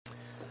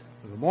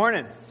Good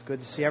morning. It's good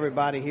to see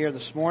everybody here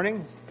this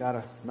morning. Got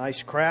a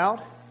nice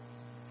crowd.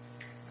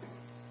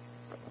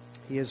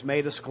 He has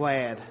made us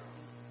glad.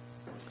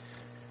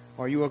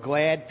 Are you a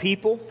glad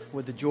people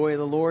with the joy of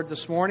the Lord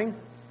this morning?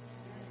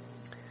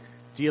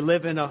 Do you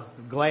live in a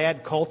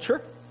glad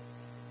culture?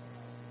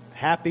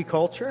 Happy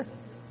culture?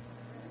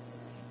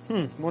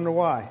 Wonder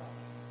why.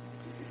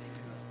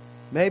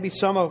 Maybe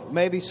some of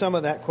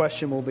that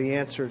question will be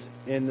answered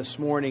in this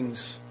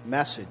morning's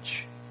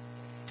message.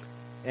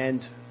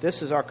 And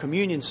this is our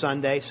communion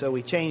Sunday, so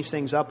we change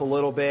things up a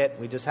little bit.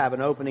 We just have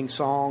an opening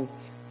song,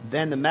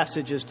 then the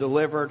message is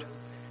delivered,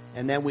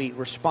 and then we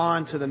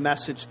respond to the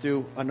message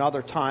through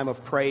another time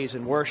of praise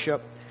and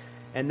worship.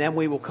 And then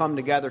we will come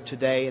together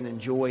today and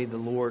enjoy the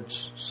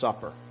Lord's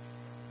Supper.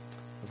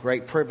 A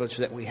great privilege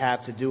that we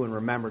have to do in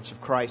remembrance of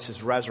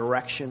Christ's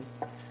resurrection,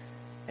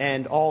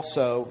 and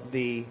also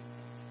the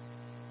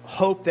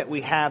hope that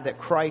we have that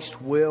Christ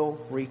will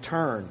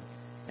return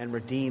and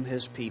redeem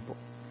His people.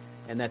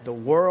 And that the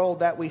world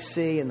that we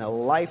see and the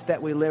life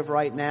that we live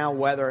right now,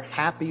 whether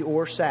happy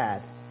or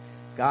sad,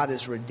 God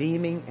is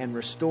redeeming and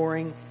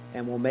restoring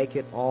and will make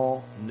it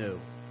all new.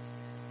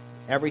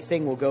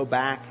 Everything will go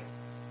back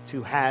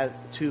to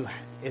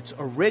its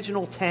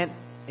original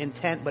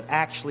intent, but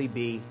actually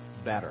be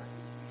better.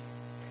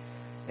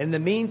 In the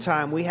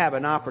meantime, we have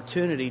an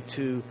opportunity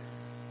to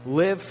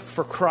live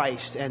for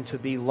Christ and to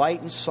be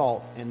light and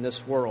salt in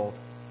this world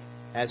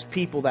as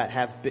people that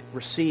have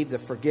received the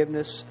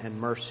forgiveness and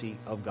mercy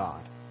of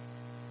God.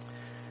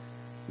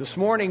 This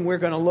morning we're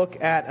going to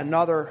look at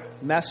another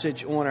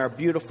message on our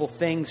Beautiful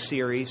Things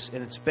series,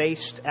 and it's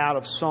based out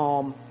of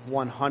Psalm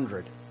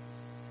 100.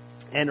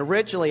 And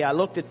originally I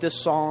looked at this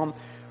psalm.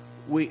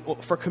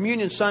 For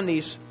Communion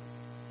Sundays,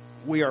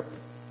 we are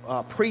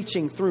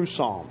preaching through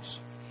Psalms.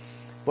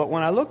 But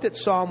when I looked at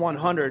Psalm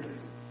 100,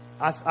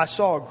 I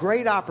saw a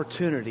great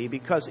opportunity,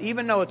 because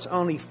even though it's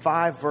only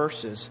 5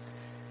 verses,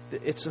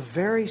 it's a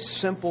very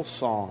simple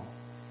psalm.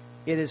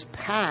 It is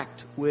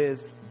packed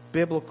with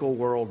biblical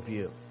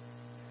worldview.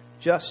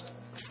 Just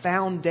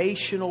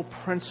foundational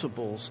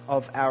principles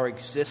of our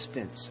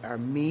existence, our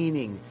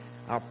meaning,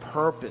 our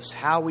purpose,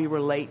 how we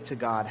relate to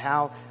God,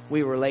 how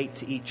we relate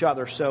to each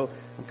other. So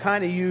I'm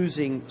kind of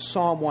using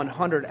Psalm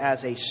 100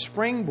 as a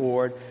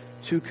springboard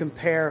to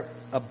compare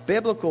a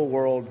biblical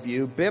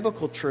worldview,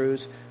 biblical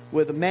truths,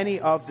 with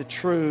many of the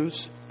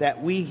truths that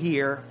we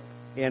hear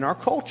in our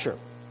culture.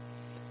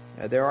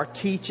 There are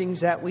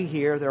teachings that we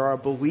hear. There are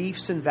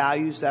beliefs and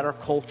values that our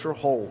culture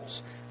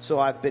holds. So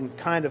I've been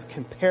kind of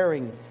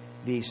comparing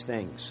these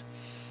things.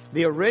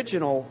 The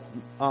original,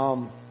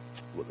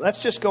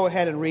 let's just go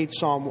ahead and read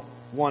Psalm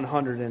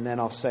 100, and then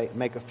I'll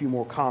make a few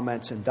more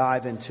comments and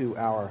dive into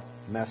our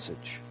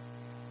message.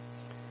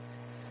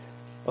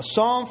 A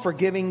psalm for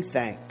giving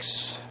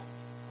thanks.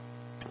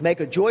 Make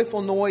a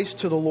joyful noise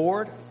to the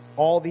Lord,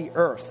 all the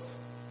earth.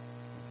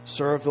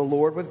 Serve the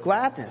Lord with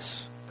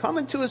gladness. Come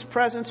into His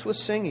presence with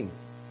singing.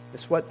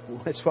 It's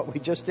what we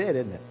just did,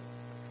 isn't it?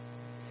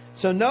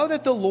 So know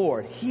that the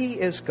Lord, He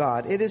is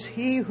God. It is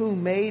He who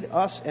made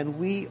us, and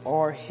we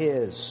are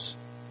His.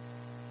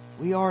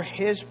 We are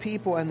His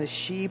people and the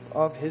sheep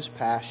of His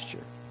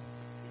pasture.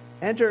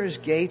 Enter His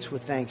gates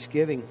with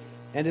thanksgiving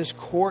and His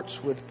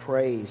courts with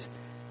praise.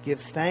 Give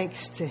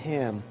thanks to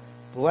Him.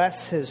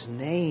 Bless His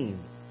name.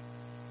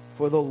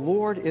 For the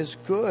Lord is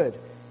good.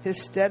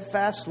 His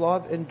steadfast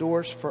love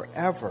endures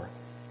forever,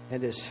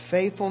 and His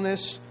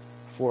faithfulness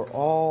for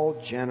all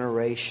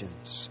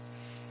generations.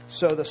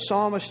 So the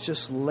psalmist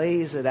just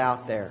lays it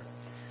out there.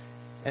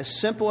 As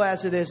simple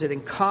as it is, it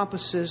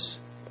encompasses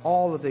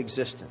all of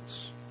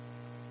existence.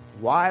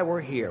 Why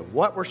we're here,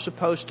 what we're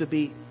supposed to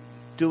be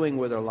doing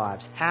with our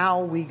lives,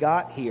 how we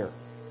got here.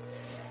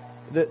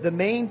 The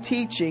main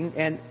teaching,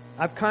 and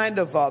I've kind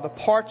of, the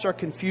parts are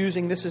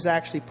confusing. This is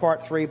actually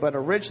part 3, but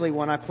originally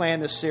when I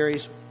planned this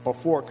series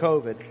before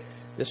COVID,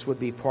 this would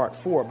be part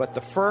 4. But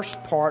the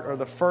first part, or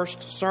the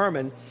first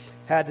sermon,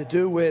 had to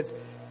do with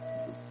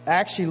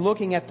actually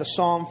looking at the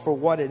psalm for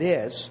what it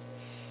is.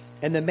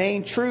 And the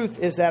main truth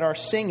is that our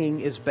singing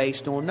is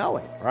based on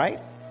knowing, right?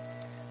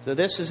 So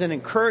this is an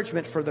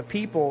encouragement for the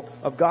people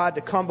of God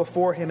to come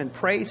before Him and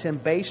praise Him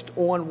based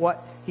on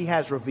what He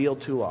has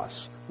revealed to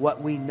us,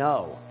 what we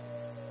know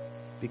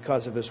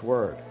because of His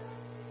Word.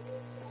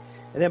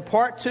 And then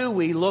part 2,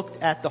 we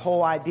looked at the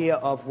whole idea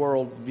of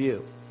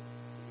worldview.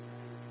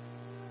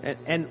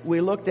 And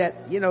we looked at,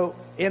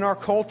 in our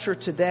culture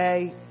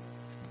today,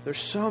 there's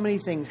so many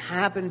things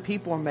happen.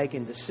 People are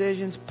making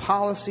decisions.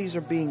 Policies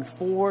are being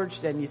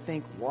forged. And you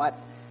think, what?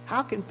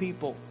 How can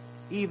people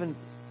even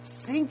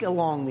think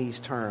along these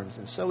terms?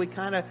 And so we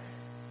kind of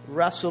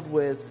wrestled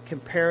with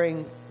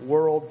comparing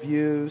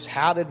worldviews.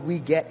 How did we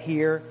get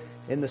here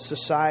in the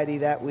society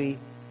that we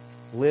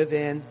live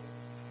in?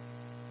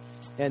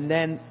 And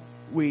then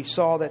we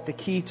saw that the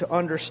key to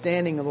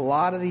understanding of a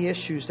lot of the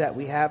issues that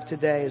we have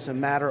today is a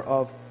matter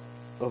of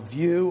a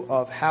view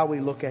of how we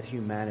look at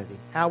humanity,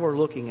 how we're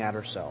looking at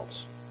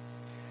ourselves.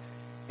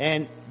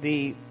 And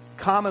the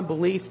common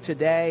belief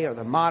today, or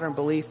the modern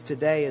belief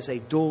today, is a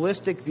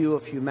dualistic view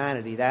of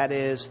humanity. That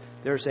is,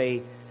 there's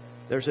a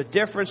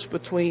difference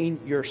between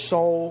your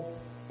soul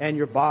and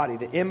your body.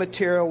 The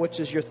immaterial, which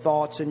is your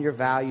thoughts and your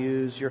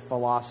values, your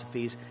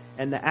philosophies,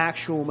 and the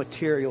actual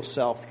material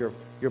self,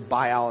 your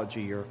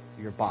biology, your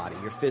body,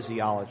 your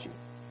physiology.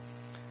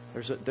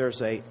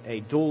 There's a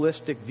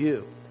dualistic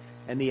view.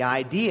 And the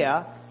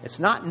idea, it's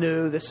not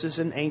new, this is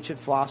an ancient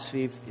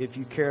philosophy if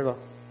you care to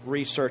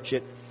research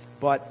it,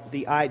 but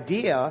the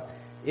idea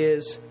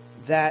is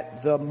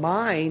that the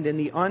mind and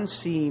the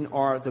unseen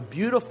are the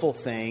beautiful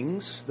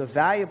things, the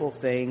valuable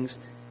things,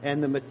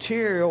 and the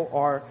material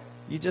are,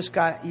 you just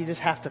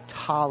have to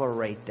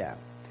tolerate them.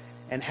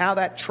 And how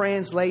that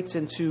translates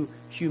into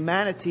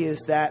humanity is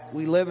that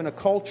we live in a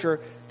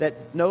culture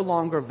that no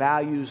longer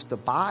values the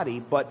body,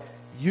 but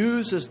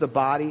uses the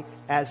body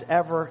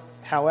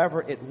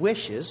however it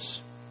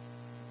wishes,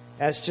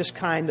 as just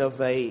kind of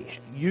a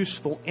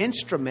useful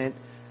instrument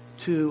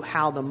to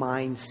how the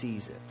mind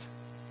sees it.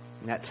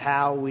 And that's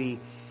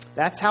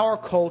how our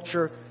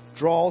culture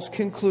draws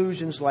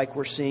conclusions like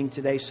we're seeing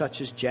today,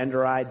 such as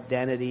gender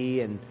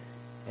identity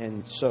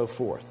and so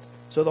forth.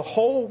 So the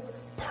whole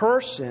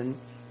person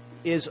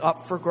is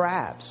up for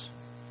grabs.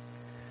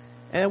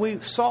 And we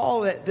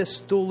saw that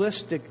this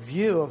dualistic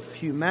view of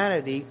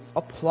humanity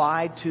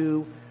applied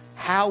to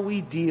how we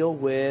deal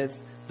with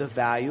the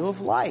value of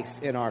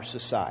life in our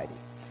society.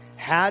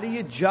 How do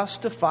you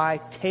justify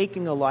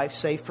taking a life,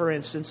 say, for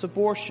instance,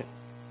 abortion?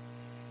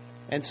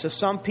 And so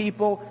some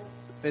people,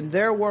 in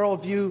their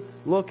worldview,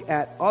 look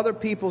at other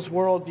people's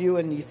worldview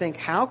and you think,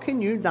 how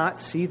can you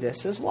not see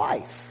this as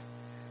life?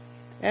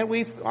 And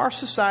our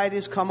society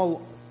has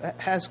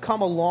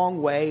come a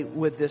long way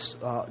with this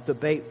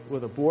debate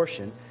with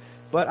abortion.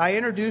 But I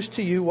introduced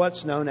to you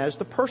what's known as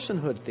the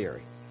personhood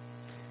theory.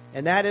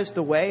 And that is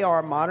the way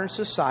our modern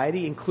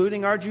society,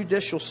 including our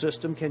judicial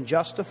system, can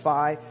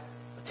justify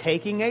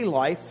taking a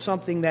life,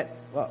 something that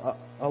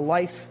a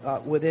life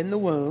within the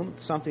womb,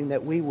 something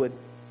that we would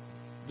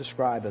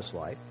describe as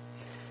life,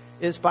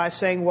 is by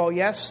saying, well,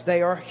 yes,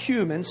 they are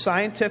human.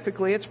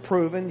 Scientifically, it's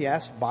proven.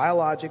 Yes,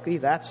 biologically,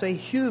 that's a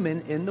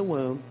human in the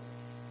womb.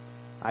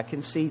 I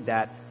concede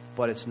that,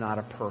 but it's not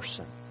a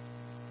person.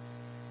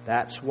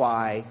 That's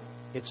why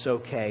it's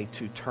okay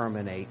to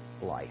terminate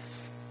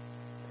life.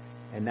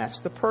 And that's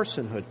the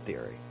personhood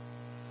theory.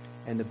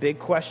 And the big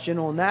question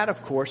on that,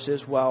 of course,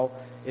 is, well,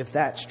 if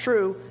that's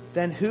true,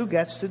 then who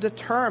gets to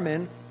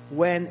determine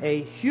when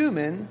a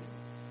human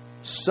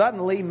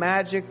suddenly,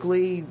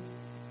 magically,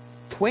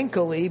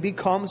 twinkly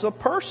becomes a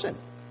person?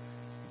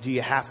 Do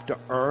you have to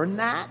earn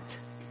that?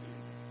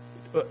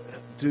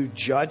 Do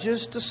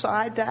judges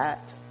decide that?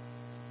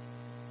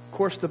 Of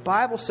course, the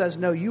Bible says,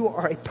 no, you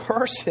are a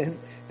person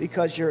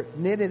because you're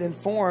knitted and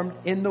formed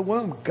in the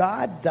womb.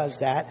 God does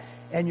that.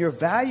 And your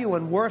value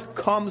and worth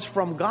comes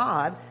from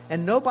God,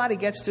 and nobody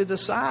gets to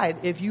decide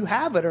if you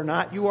have it or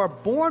not. You are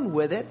born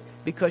with it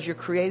because you're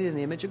created in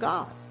the image of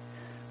God.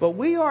 But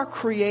we are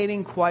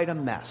creating quite a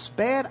mess.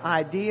 Bad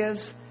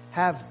ideas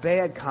have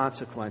bad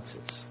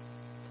consequences.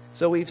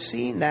 So we've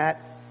seen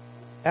that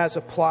as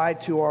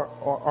applied to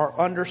our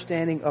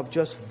understanding of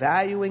just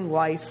valuing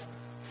life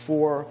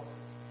for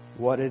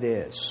what it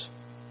is.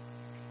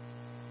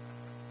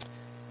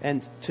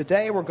 And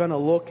today we're going to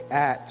look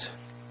at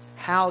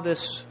how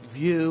this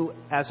view,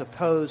 as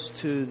opposed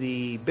to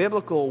the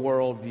biblical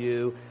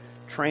worldview,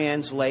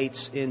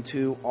 translates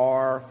into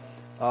our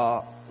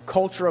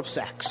culture of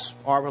sex,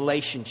 our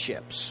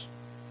relationships,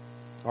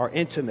 our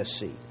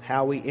intimacy,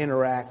 how we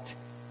interact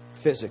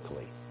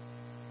physically.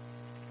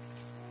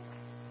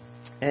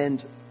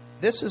 And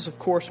this is, of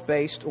course,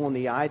 based on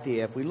the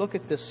idea, if we look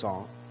at this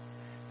song,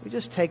 we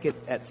just take it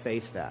at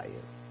face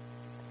value.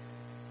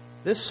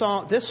 This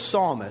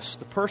psalmist,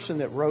 the person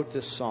that wrote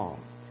this song,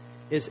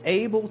 is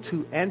able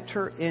to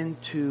enter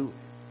into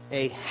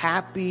a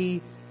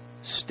happy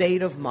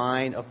state of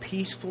mind, a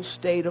peaceful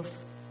state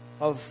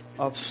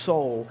of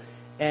soul,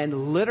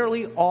 and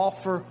literally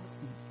offer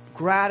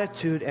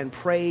gratitude and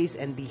praise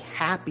and be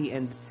happy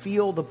and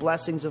feel the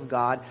blessings of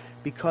God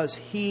because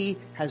he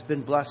has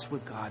been blessed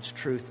with God's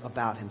truth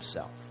about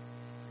himself.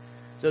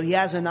 So he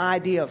has an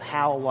idea of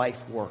how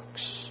life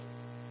works.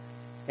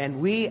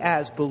 And we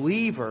as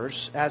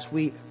believers, as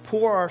we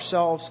pour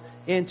ourselves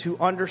into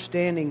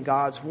understanding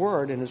God's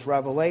Word and His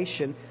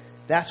revelation,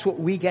 that's what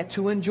we get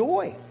to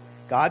enjoy.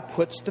 God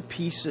puts the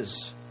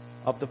pieces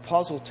of the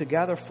puzzle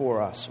together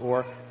for us,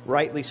 or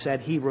rightly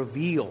said, He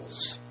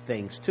reveals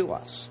things to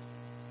us.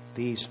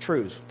 These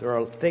truths. There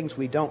are things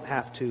we don't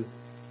have to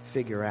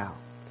figure out.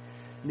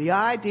 The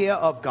idea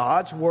of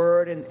God's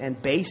Word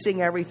and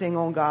basing everything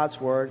on God's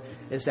Word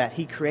is that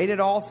He created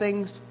all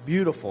things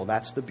beautiful.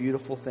 That's the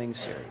Beautiful Things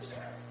series.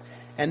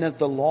 And that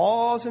the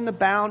laws and the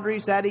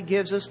boundaries that He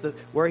gives us,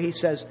 where He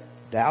says,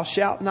 thou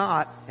shalt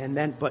not, and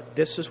then, but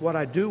this is what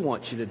I do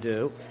want you to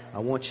do. I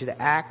want you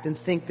to act and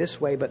think this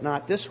way, but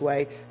not this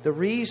way. The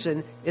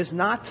reason is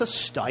not to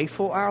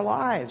stifle our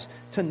lives,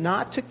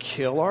 not to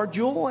kill our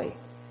joy,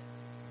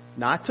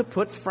 not to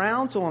put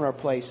frowns on our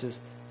places,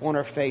 on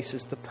our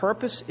faces. The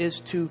purpose is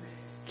to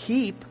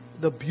keep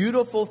the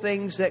beautiful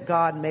things that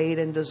God made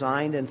and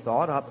designed and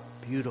thought up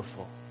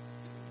beautiful.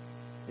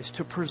 It's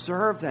to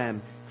preserve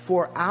them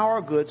for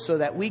our good so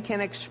that we can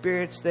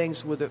experience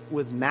things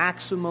with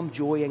maximum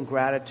joy and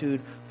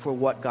gratitude for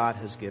what God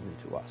has given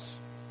to us.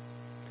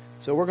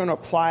 So we're going to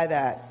apply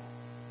that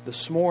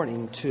this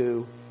morning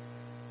to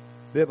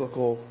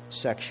biblical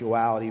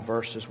sexuality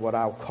versus what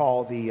I'll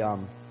call the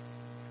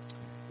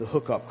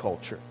hookup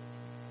culture.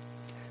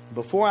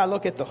 Before I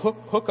look at the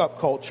hookup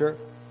culture,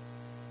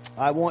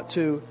 I want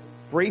to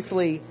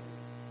briefly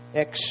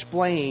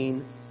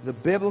explain the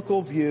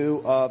biblical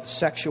view of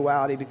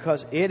sexuality,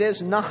 because it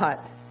is not,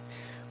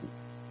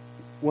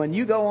 when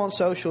you go on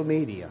social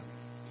media,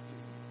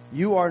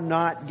 you are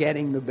not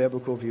getting the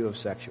biblical view of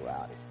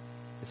sexuality.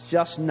 It's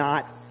just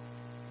not.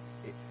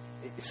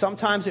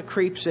 Sometimes it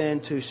creeps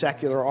into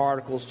secular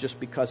articles just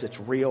because it's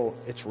real,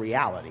 it's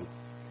reality.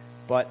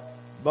 But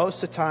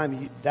most of the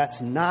time,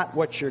 that's not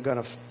what you're going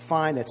to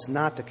find. It's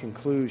not the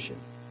conclusion.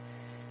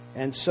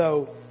 And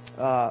so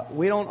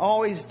we don't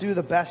always do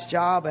the best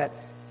job at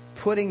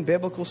putting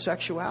biblical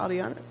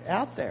sexuality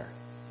out there.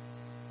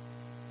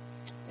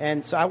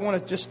 And so I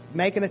want to just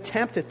make an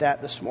attempt at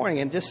that this morning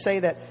and just say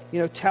that,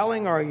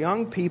 telling our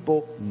young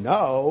people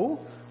no,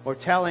 or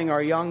telling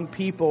our young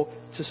people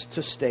to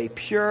stay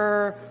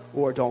pure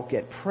or don't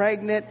get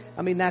pregnant,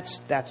 I mean, that's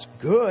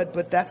good,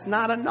 but that's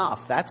not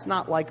enough. That's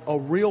not like a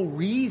real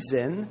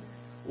reason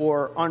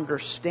or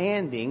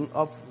understanding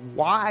of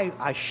why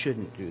I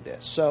shouldn't do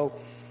this. So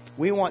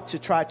we want to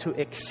try to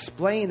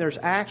explain there's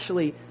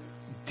actually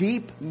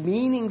deep,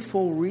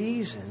 meaningful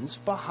reasons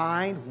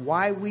behind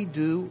why we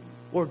do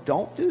or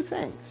don't do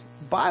things.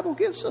 The Bible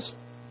gives us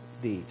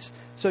these.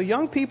 So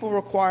young people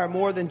require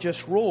more than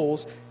just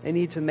rules. They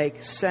need to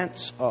make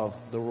sense of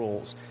the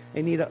rules.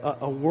 They need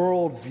a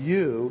world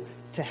view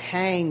to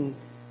hang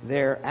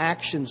their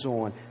actions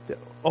on.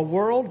 A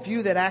world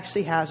view that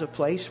actually has a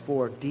place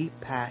for deep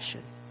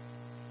passion.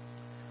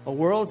 A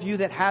world view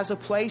that has a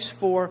place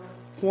for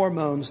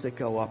hormones that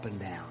go up and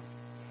down.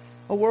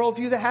 A world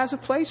view that has a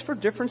place for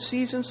different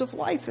seasons of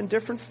life and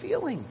different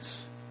feelings.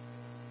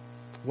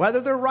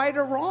 Whether they're right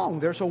or wrong,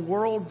 there's a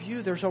world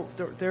view.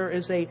 There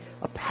is a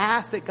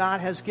path that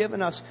God has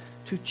given us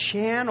to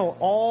channel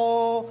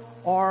all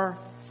our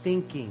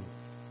thinking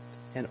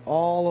and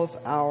all of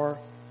our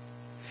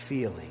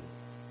feeling.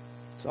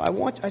 So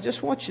I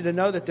just want you to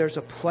know that there's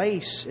a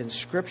place in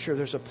Scripture,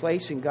 there's a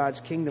place in God's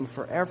kingdom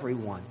for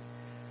everyone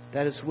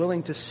that is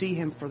willing to see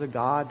Him for the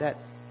God that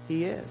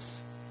He is.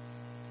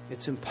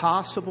 It's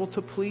impossible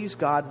to please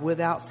God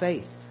without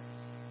faith.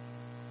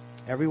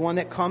 Everyone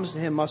that comes to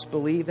Him must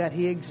believe that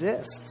He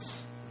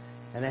exists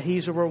and that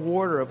He's a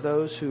rewarder of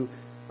those who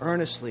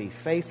earnestly,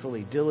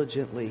 faithfully,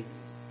 diligently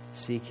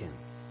seek Him.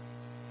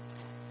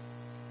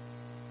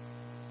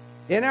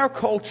 In our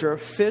culture,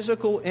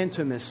 physical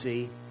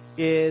intimacy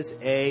is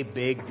a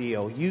big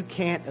deal. You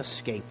can't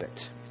escape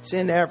it. It's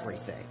in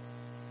everything.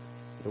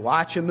 You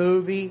watch a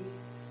movie,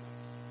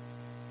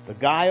 the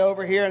guy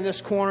over here in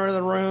this corner of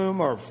the room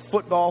or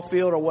football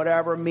field or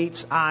whatever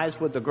meets eyes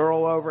with the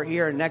girl over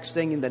here, and next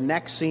thing, the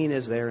next scene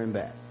is they're in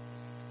bed.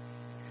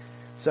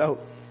 So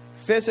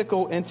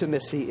physical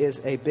intimacy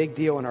is a big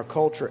deal in our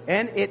culture,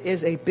 and it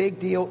is a big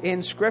deal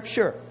in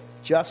Scripture,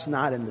 just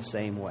not in the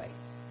same way.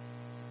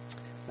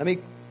 Let me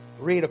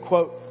read a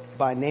quote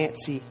by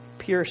Nancy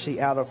Pearcey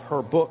out of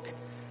her book,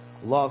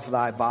 Love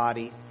Thy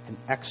Body, an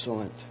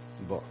excellent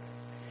book.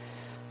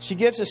 She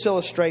gives this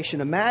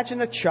illustration. Imagine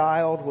a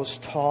child was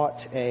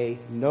taught a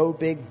no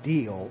big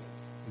deal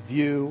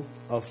view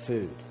of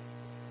food.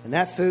 And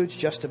that food's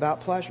just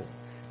about pleasure.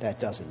 That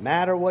doesn't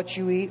matter what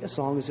you eat as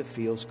long as it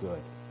feels good.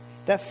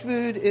 That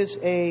food is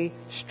a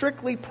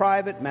strictly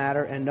private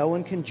matter and no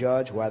one can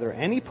judge whether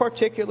any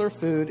particular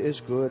food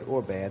is good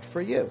or bad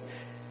for you.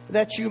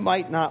 That you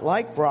might not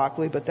like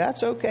broccoli, but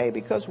that's okay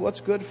because what's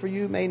good for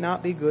you may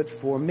not be good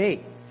for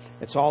me.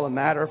 It's all a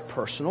matter of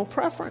personal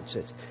preference.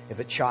 If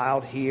a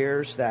child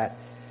hears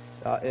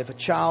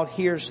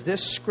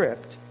this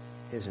script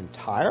his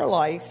entire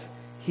life,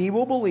 he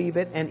will believe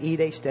it and eat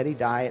a steady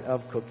diet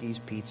of cookies,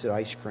 pizza,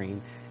 ice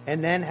cream,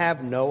 and then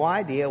have no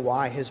idea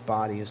why his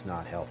body is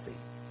not healthy.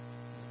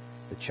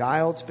 The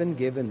child's been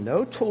given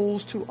no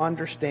tools to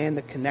understand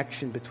the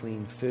connection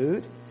between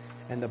food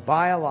and the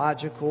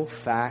biological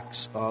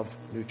facts of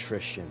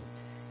nutrition.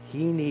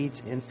 He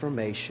needs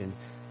information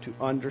to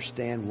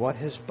understand what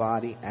his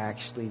body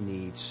actually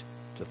needs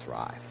to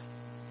thrive.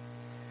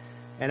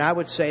 And I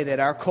would say that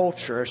our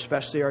culture,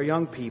 especially our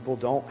young people,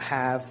 don't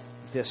have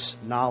this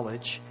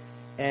knowledge.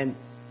 And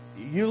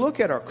you look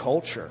at our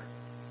culture,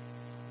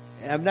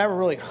 and I've never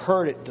really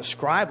heard it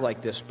described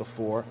like this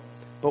before,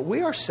 but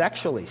we are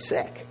sexually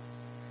sick.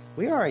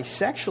 We are a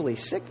sexually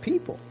sick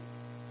people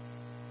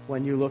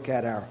when you look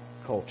at our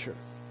culture.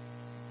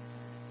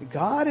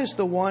 God is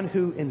the one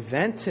who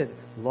invented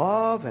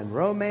love and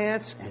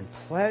romance and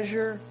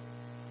pleasure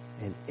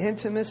and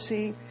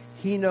intimacy.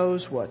 He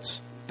knows what's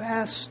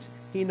best.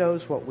 He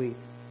knows what we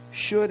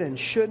should and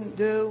shouldn't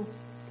do.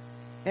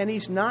 And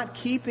He's not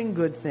keeping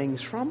good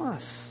things from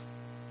us,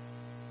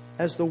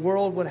 as the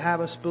world would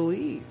have us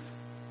believe.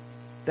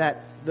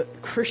 That the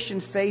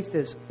Christian faith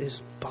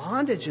is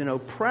bondage and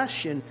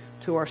oppression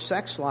to our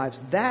sex lives.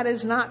 That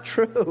is not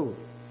true.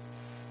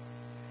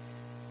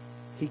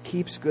 He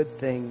keeps good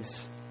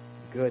things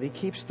good. He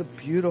keeps the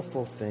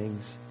beautiful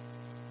things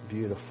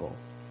beautiful.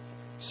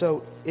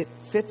 So it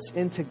fits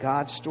into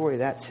God's story.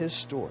 That's His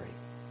story.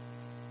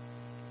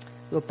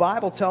 The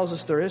Bible tells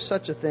us there is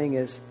such a thing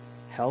as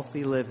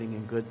healthy living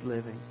and good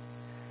living.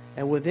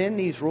 And within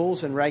these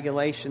rules and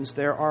regulations,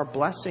 there are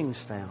blessings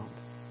found.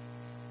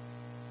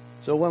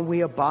 So when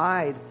we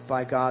abide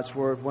by God's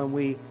word, when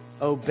we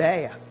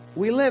obey,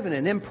 we live in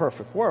an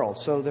imperfect world,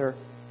 so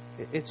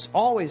it's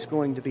always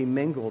going to be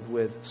mingled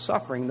with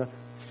suffering. The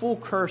full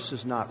curse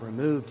is not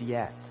removed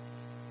yet.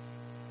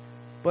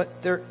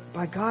 But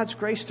by God's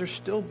grace, there's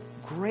still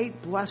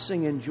great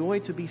blessing and joy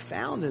to be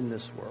found in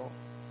this world.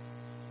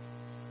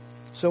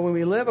 So when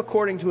we live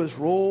according to His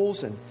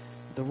rules and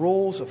the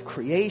rules of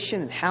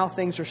creation and how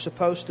things are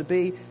supposed to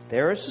be,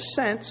 there is a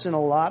sense in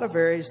a lot of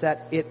areas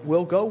that it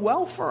will go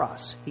well for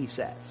us, He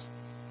says.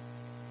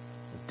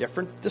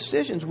 Different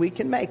decisions we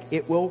can make,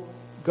 it will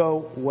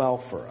go well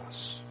for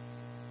us.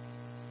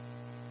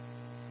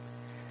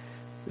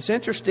 It's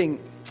interesting,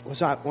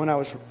 when I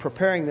was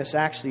preparing this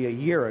actually a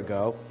year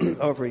ago,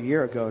 over a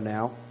year ago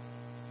now,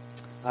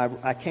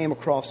 I came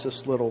across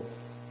this little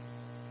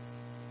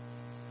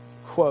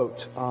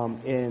quote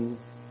in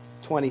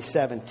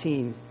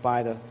 2017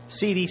 by the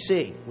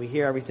CDC. We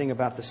hear everything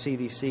about the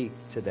CDC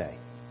today.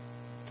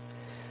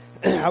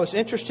 I was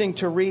interested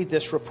to read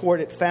this report.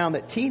 It found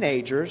that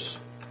teenagers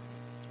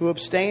who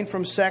abstain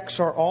from sex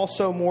are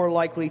also more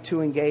likely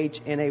to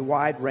engage in a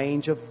wide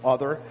range of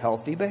other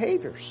healthy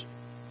behaviors.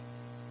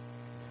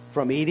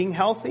 From eating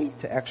healthy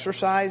to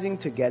exercising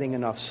to getting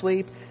enough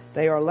sleep,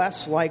 they are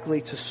less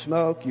likely to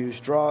smoke, use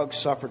drugs,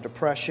 suffer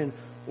depression,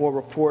 or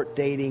report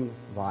dating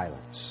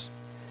violence.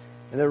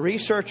 And the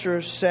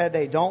researchers said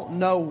they don't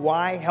know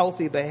why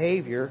healthy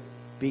behavior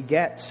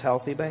begets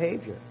healthy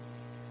behavior.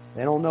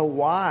 They don't know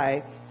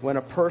why, when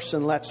a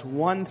person lets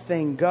one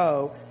thing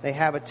go, they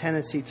have a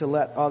tendency to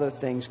let other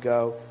things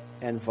go,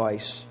 and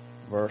vice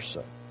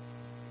versa.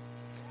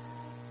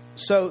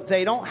 So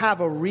they don't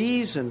have a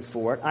reason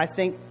for it. I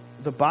think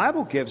the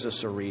Bible gives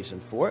us a reason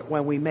for it.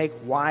 When we make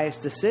wise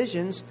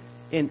decisions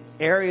in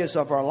areas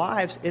of our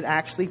lives, it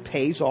actually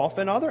pays off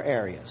in other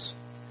areas.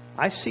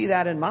 I see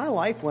that in my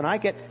life. When I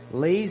get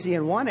lazy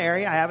in one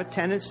area, I have a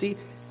tendency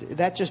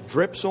that just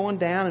drips on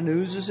down and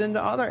oozes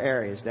into other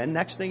areas. Then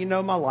next thing you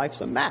know, my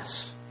life's a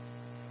mess.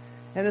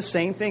 And the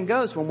same thing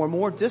goes when we're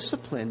more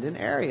disciplined in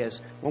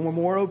areas, when we're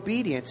more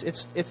obedient.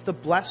 It's the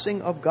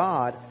blessing of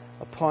God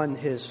upon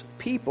His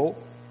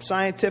people.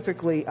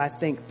 Scientifically, I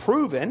think,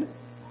 proven,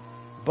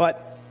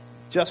 but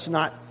just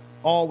not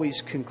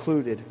always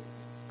concluded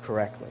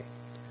correctly.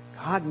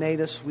 God made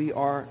us. We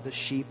are the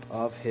sheep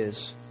of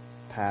His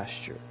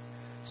pasture.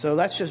 So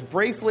let's just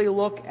briefly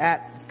look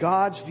at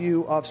God's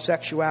view of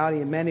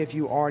sexuality, and many of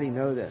you already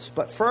know this.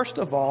 But first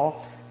of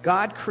all,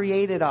 God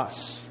created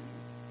us.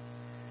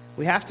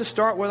 We have to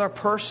start with our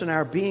person,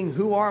 our being.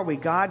 Who are we?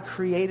 God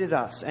created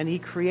us, and He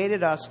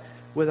created us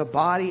with a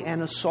body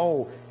and a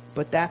soul.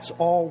 But that's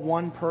all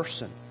one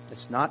person.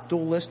 It's not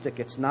dualistic.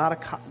 It's not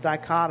a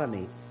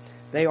dichotomy.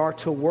 They are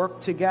to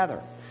work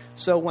together.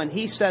 So when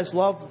He says,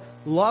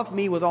 love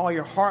me with all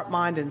your heart,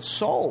 mind, and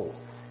soul,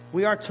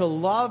 we are to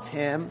love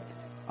Him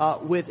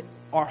with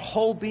our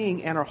whole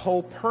being and our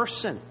whole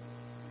person.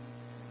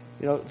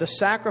 You know, the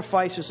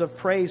sacrifices of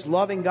praise,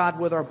 loving God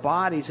with our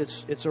bodies,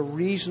 it's a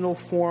reasonable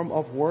form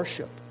of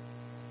worship.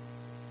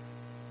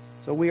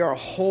 So we are a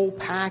whole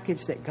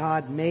package that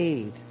God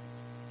made.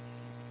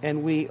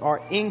 And we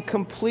are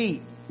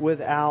incomplete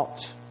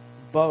without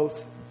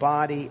both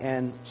body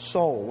and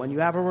soul. When you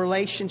have a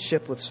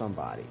relationship with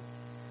somebody,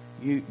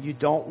 you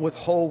don't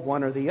withhold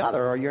one or the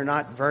other, or you're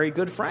not very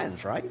good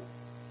friends, right?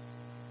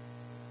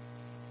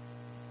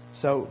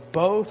 So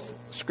both,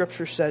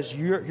 Scripture says,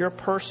 your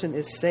person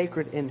is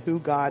sacred in who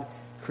God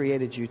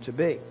created you to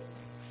be.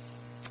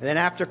 And then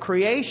after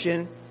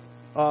creation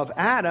of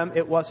Adam,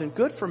 it wasn't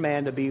good for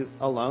man to be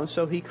alone,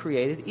 so He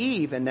created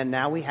Eve. And then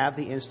now we have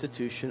the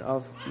institution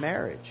of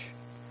marriage.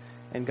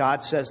 And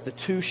God says the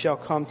two shall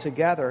come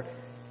together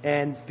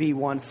and be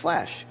one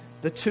flesh.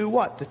 The two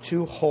what? The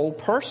two whole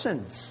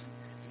persons.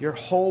 Your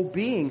whole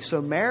being.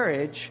 So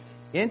marriage,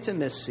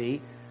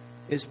 intimacy,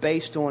 is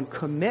based on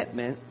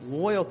commitment,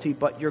 loyalty,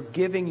 but you're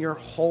giving your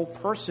whole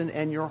person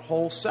and your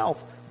whole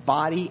self,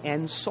 body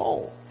and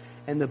soul.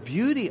 And the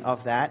beauty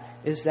of that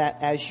is that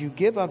as you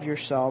give of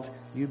yourself,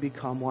 you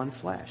become one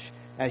flesh.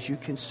 As you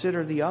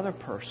consider the other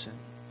person,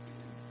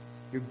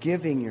 you're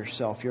giving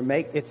yourself.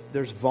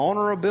 There's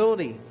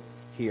vulnerability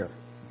here,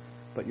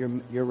 but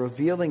you're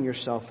revealing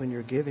yourself and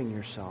you're giving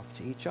yourself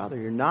to each other.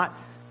 You're not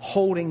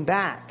holding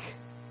back.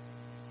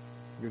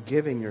 You're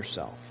giving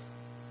yourself.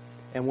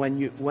 And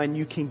when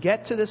you can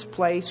get to this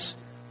place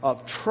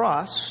of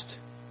trust,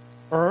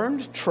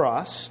 earned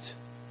trust,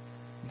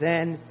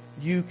 then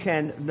you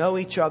can know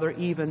each other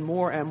even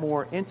more and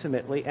more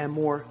intimately and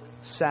more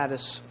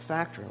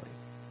satisfactorily.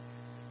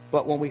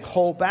 But when we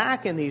hold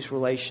back in these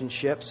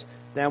relationships,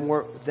 then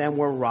we're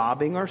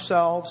robbing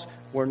ourselves.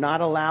 We're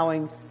not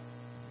allowing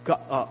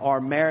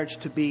our marriage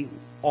to be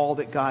all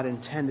that God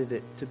intended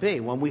it to be.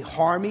 When we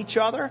harm each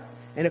other,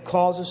 and it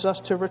causes us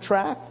to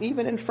retract,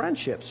 even in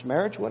friendships,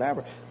 marriage,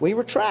 whatever. We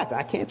retract.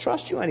 I can't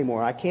trust you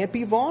anymore. I can't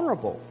be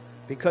vulnerable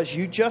because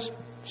you just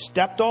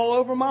stepped all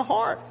over my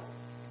heart.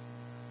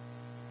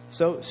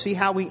 So see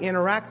how we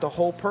interact, the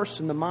whole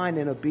person, the mind,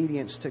 in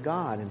obedience to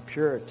God and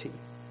purity.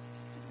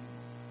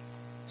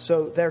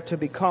 So they're to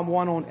become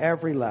one on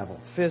every level,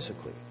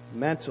 physically,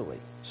 mentally,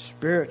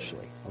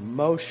 spiritually,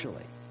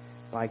 emotionally,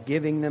 by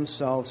giving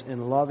themselves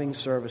in loving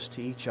service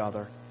to each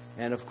other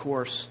and, of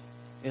course,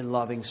 in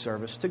loving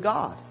service to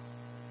God.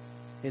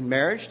 In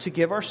marriage, to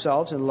give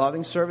ourselves in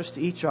loving service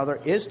to each other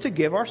is to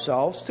give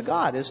ourselves to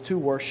God, is to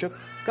worship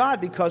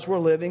God, because we're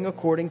living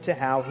according to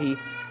how He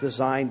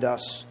designed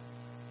us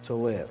to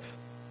live.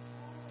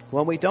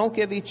 When we don't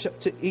give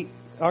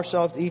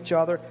ourselves to each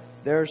other,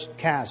 there's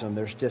chasm,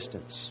 there's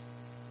distance,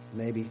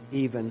 maybe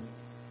even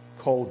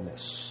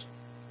coldness.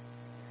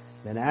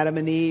 Then Adam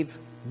and Eve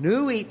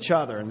knew each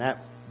other, and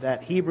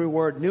that Hebrew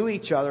word knew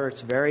each other,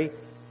 it's a very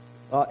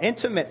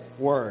intimate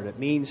word. It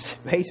means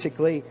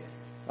basically,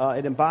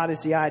 it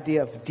embodies the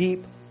idea of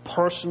deep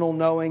personal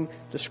knowing,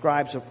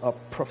 describes a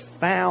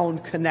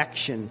profound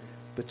connection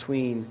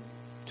between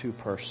two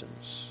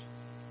persons.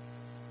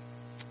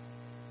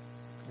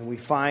 And we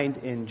find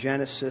in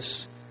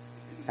Genesis,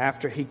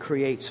 after He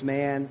creates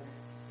man,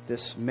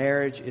 this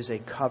marriage is a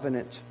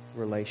covenant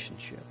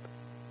relationship.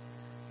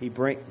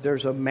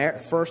 There's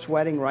a first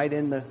wedding right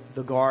in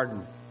the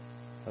Garden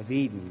of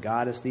Eden.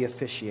 God is the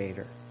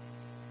officiator.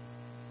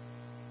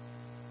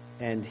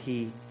 And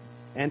He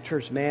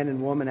enters man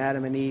and woman,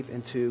 Adam and Eve,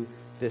 into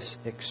this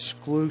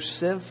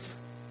exclusive,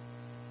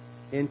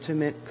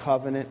 intimate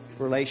covenant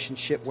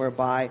relationship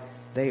whereby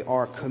they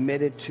are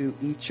committed to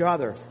each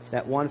other.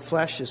 That one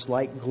flesh is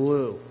like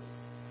glue.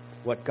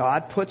 What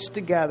God puts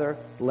together,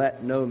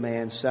 let no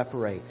man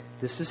separate.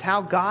 This is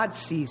how God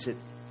sees it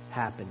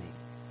happening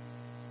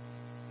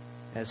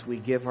as we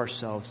give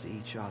ourselves to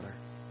each other.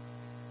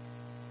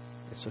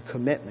 It's a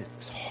commitment.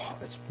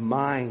 It's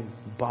mind,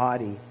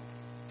 body,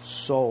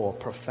 soul,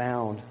 a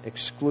profound,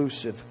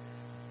 exclusive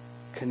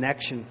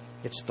connection.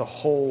 It's the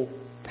whole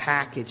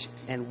package.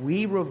 And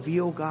we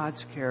reveal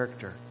God's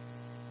character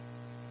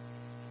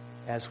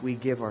as we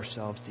give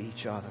ourselves to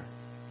each other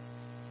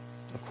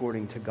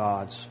according to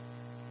God's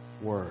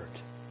Word,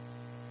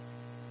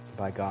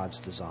 by God's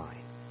design.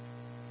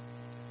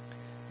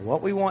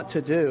 What we want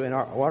to do, and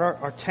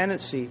our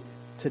tendency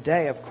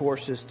today, of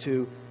course, is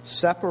to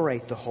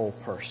separate the whole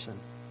person.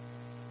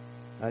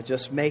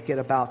 Just make it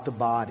about the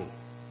body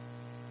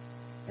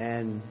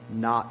and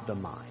not the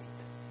mind.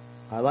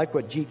 I like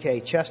what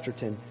G.K.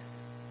 Chesterton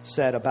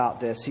said about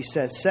this. He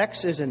said,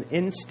 sex is an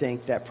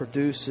instinct that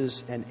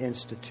produces an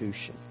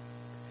institution.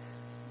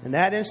 And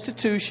that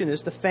institution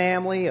is the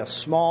family, a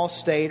small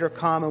state or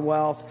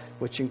commonwealth,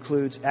 which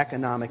includes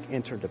economic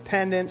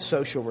interdependence,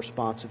 social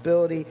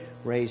responsibility,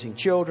 raising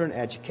children,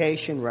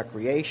 education,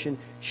 recreation,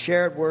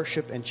 shared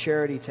worship, and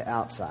charity to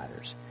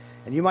outsiders.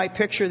 And you might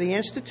picture the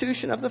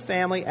institution of the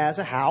family as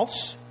a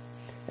house,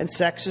 and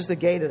sex is the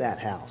gate of that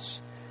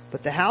house.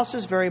 But the house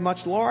is very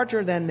much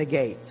larger than the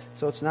gate.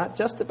 So it's not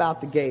just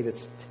about the gate.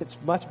 It's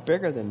much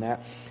bigger than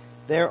that.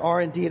 There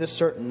are indeed a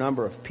certain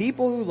number of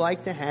people who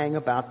like to hang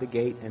about the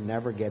gate and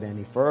never get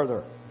any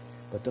further.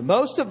 But the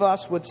most of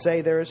us would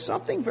say there is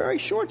something very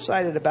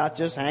short-sighted about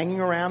just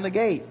hanging around the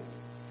gate.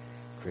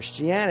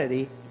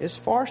 Christianity is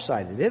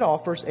far-sighted. It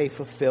offers a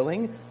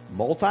fulfilling,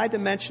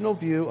 multidimensional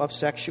view of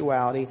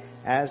sexuality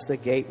as the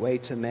gateway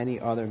to many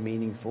other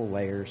meaningful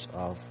layers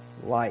of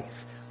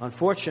life.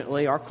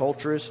 Unfortunately, our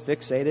culture is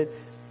fixated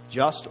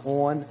just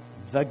on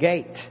the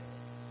gate.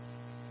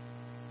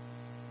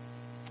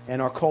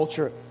 And our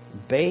culture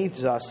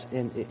bathes us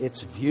in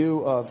its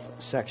view of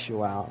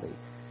sexuality.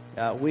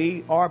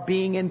 We are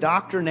being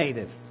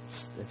indoctrinated.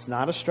 It's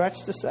not a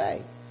stretch to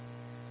say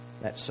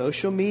that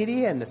social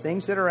media and the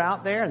things that are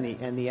out there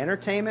and the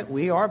entertainment,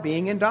 we are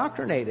being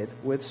indoctrinated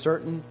with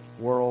certain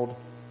world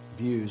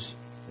views,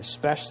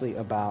 especially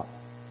about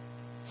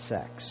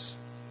sex.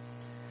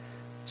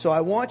 So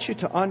I want you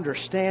to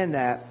understand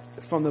that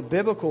from the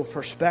biblical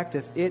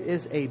perspective, it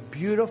is a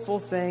beautiful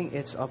thing.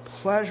 It's a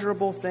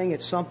pleasurable thing.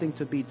 It's something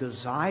to be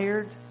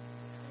desired.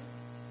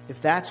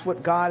 If that's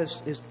what God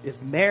is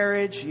if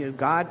marriage,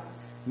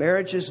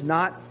 marriage is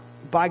not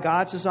by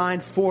God's design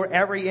for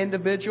every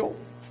individual,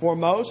 for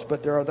most,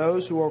 but there are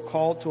those who are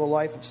called to a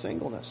life of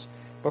singleness.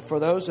 But for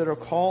those that are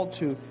called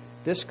to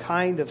this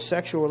kind of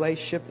sexual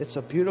relationship, it's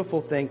a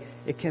beautiful thing.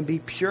 It can be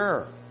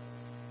pure,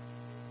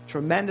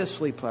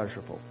 tremendously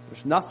pleasurable.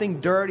 There's nothing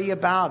dirty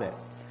about it.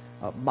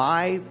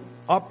 My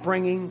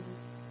upbringing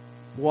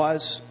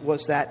was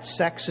that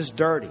sex is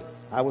dirty.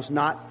 I was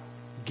not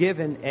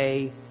given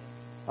a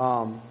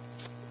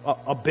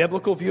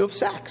biblical view of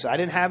sex. I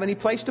didn't have any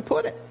place to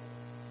put it.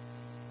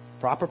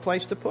 Proper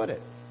place to put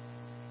it.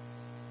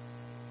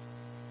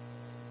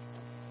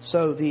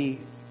 So the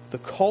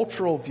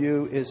cultural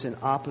view is in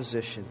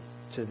opposition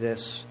to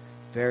this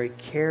very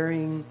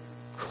caring,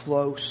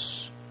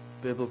 close,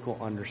 biblical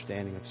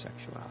understanding of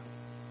sexuality.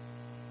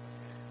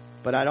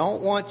 But I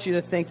don't want you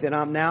to think that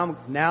I'm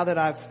now that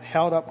I've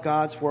held up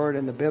God's Word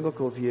and the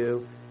biblical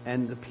view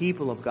and the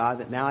people of God,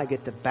 that now I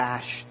get to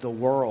bash the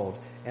world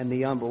and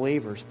the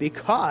unbelievers.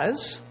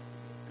 Because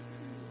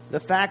the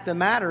fact of the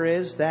matter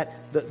is that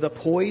the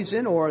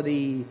poison or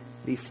the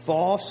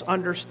false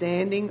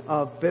understanding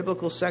of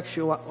biblical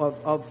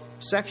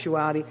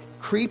sexuality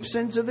creeps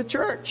into the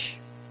church,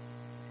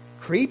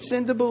 creeps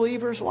into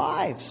believers'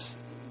 lives.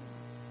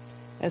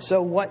 And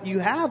so what you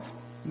have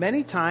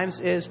many times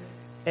is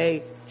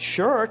a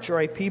church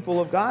or a people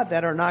of God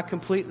that are not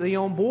completely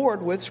on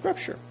board with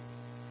Scripture.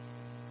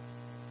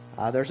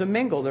 There's a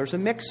mingle, there's a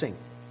mixing.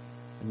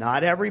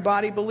 Not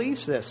everybody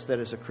believes this that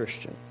is a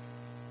Christian.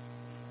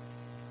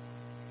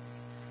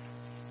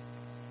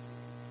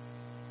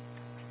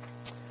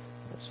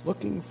 I was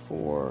looking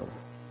for...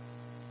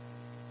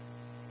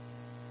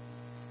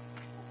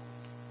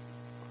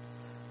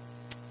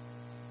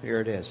 Here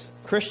it is.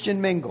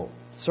 Christian Mingle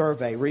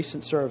survey,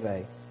 recent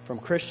survey from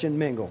Christian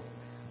Mingle.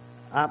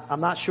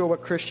 I'm not sure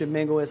what Christian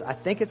Mingle is. I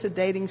think it's a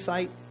dating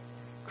site.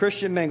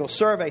 Christian Mingle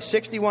survey,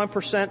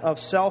 61% of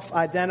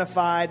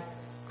self-identified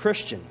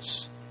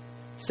Christians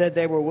said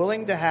they were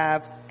willing to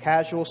have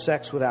casual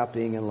sex without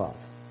being in love.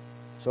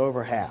 So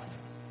over half.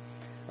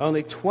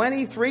 Only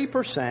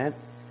 23%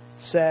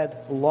 said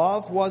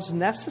love was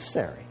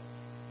necessary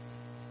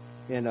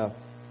in a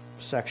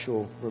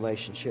sexual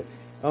relationship.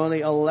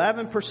 Only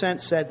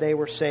 11% said they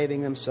were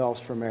saving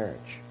themselves for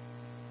marriage.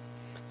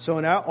 So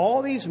in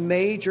all these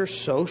major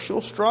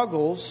social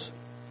struggles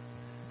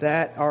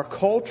that our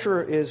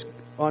culture is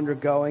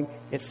undergoing,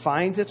 it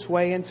finds its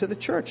way into the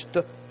church.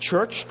 The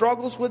church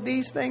struggles with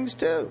these things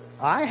too.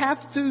 I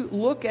have to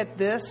look at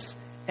this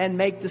and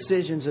make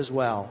decisions as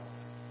well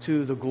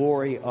to the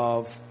glory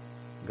of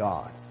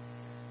God.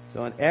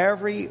 So in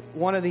every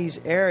one of these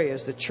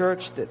areas, the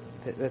church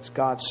that's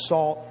God's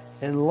salt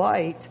and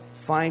light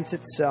finds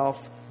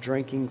itself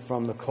drinking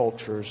from the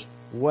culture's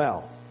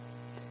well.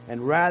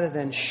 And rather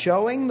than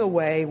showing the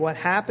way, what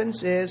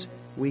happens is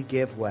we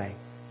give way.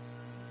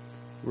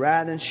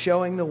 Rather than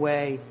showing the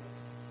way,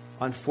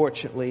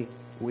 unfortunately,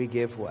 we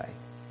give way.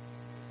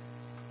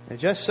 And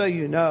just so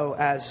you know,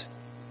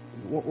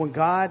 when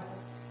God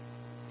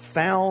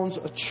founds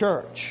a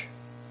church,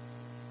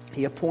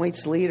 He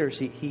appoints leaders.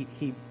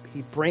 He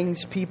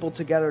brings people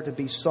together to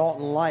be salt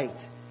and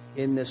light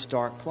in this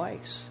dark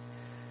place.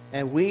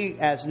 And we,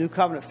 as New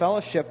Covenant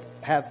Fellowship,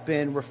 have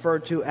been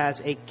referred to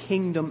as a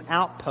kingdom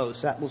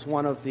outpost. That was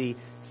one of the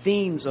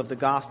themes of the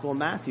Gospel of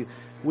Matthew.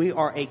 We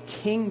are a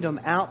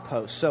kingdom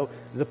outpost. So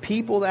the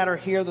people that are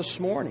here this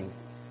morning,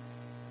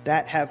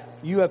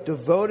 you have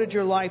devoted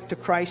your life to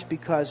Christ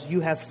because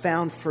you have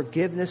found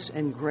forgiveness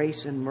and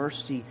grace and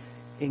mercy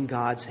in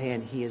God's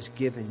hand He has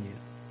given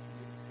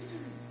you.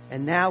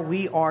 And now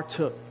we are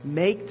to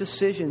make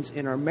decisions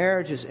in our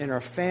marriages, in our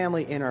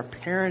family, in our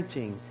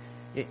parenting,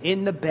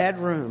 in the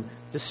bedroom,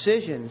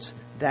 decisions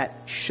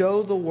that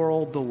show the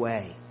world the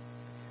way,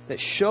 that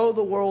show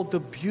the world the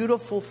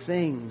beautiful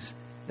things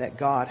that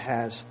God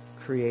has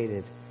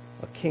created,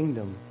 a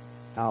kingdom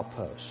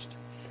outpost.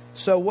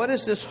 So what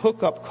is this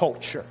hookup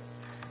culture?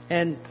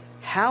 And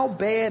how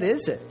bad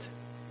is it?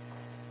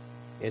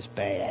 It's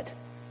bad.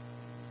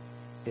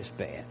 It's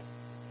bad.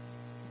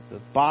 The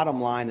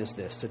bottom line is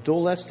this: the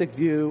dualistic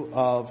view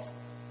of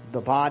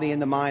the body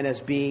and the mind as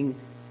being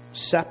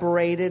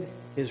separated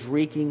is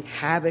wreaking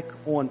havoc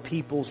on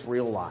people's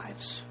real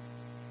lives.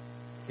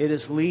 It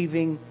is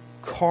leaving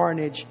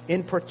carnage,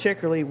 in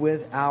particularly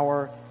with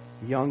our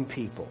young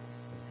people.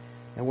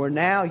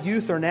 And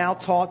youth are now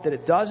taught that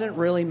it doesn't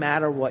really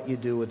matter what you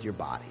do with your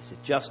bodies.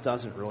 It just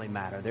doesn't really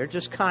matter. They're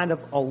just kind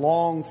of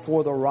along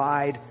for the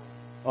ride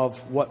of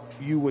what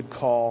you would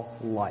call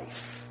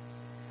life,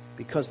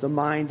 because the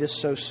mind is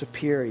so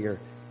superior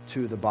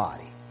to the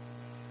body.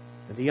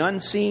 The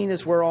unseen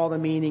is where all the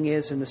meaning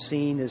is, and the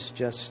seen is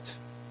just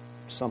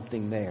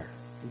something there.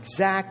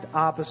 Exact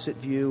opposite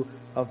view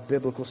of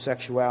biblical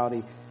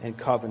sexuality and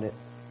covenant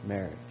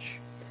marriage.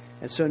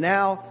 And so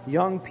now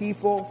young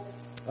people,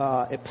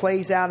 it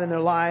plays out in their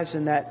lives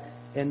in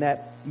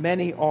that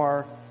many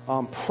are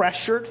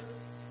pressured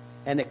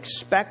and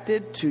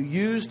expected to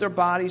use their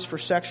bodies for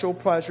sexual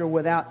pleasure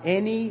without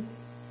any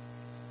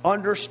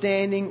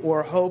understanding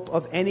or hope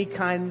of any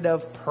kind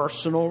of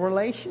personal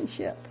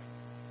relationship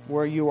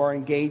where you are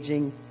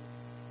engaging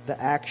the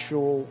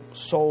actual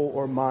soul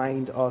or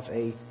mind of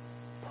a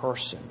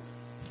person.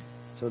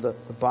 So the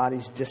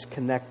body's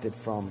disconnected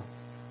from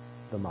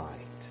the mind.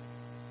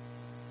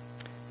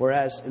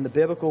 Whereas in the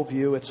biblical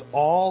view, it's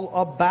all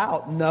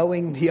about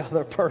knowing the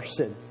other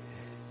person.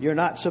 You're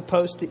not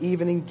supposed to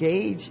even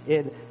engage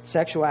in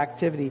sexual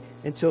activity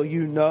until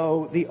you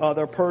know the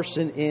other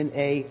person in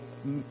a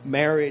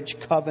marriage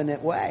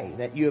covenant way,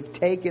 that you have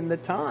taken the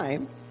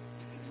time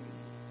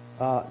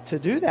to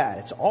do that.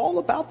 It's all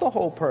about the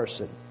whole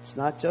person. It's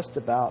not just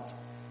about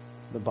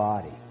the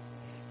body.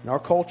 And our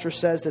culture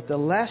says that the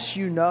less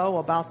you know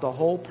about the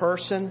whole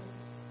person,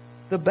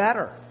 the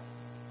better.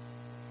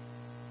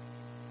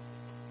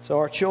 So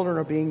our children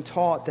are being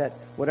taught that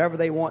whatever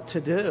they want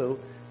to do,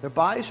 their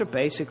bodies are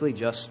basically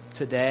just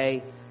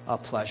today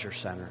pleasure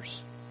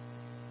centers.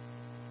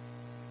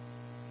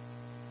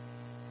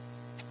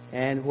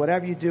 And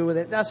whatever you do with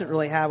it doesn't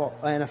really have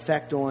an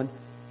effect on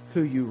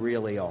who you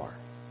really are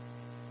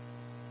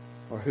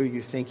or who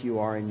you think you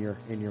are in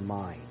your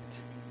mind.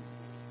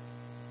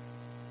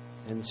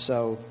 And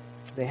so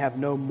they have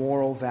no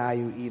moral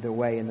value either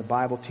way. And the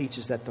Bible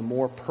teaches that the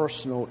more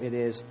personal it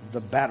is,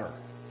 the better.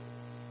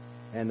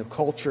 And the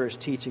culture is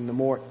teaching the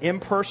more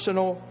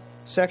impersonal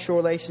sexual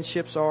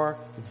relationships are,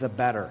 the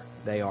better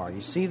they are.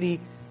 You see,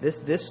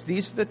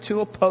 these are the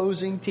two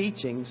opposing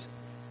teachings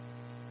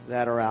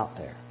that are out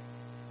there.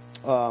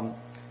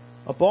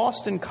 A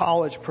Boston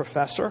College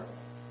professor,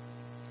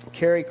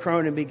 Carrie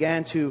Cronin,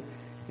 began to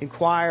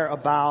inquire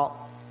about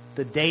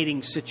the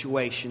dating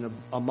situation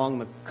among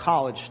the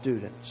college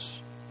students.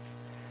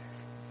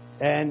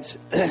 And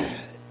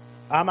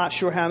I'm not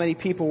sure how many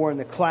people were in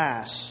the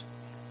class,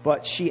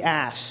 but she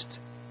asked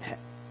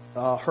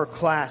her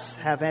class,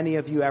 have any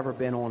of you ever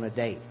been on a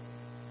date?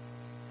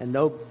 And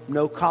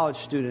no college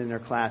student in their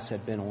class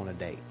had been on a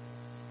date.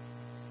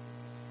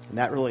 And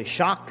that really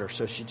shocked her,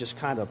 so she just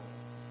kind of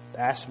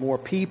asked more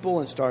people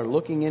and started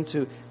looking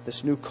into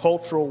this new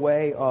cultural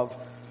way of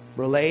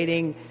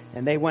relating.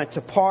 And they went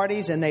to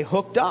parties and they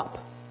hooked up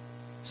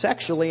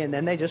sexually, and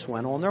then they just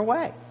went on their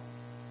way.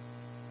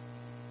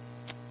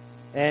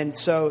 And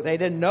so they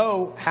didn't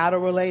know how to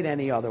relate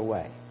any other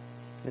way.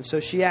 And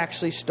so she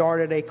actually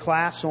started a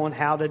class on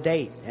how to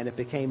date, and it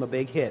became a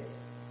big hit,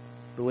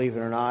 believe it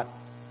or not,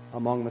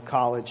 among the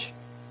college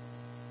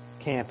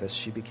campus.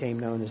 She became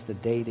known as the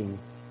dating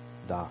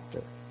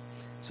doctor.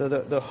 So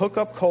the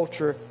hookup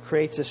culture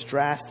creates this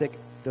drastic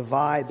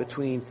divide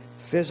between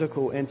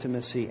physical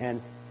intimacy and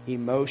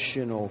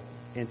emotional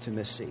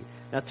intimacy.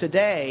 Now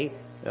today,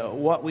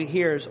 what we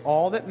hear is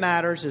all that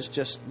matters is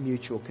just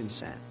mutual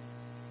consent.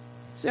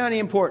 It's the only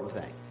important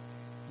thing.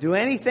 Do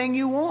anything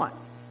you want,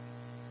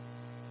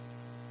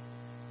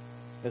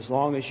 as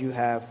long as you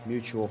have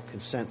mutual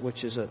consent,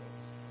 which is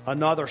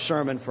another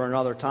sermon for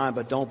another time,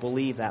 but don't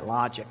believe that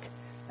logic,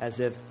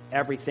 as if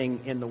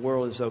everything in the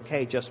world is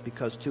okay just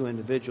because two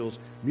individuals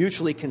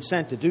mutually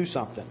consent to do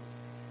something.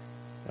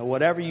 Now,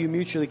 whatever you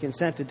mutually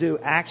consent to do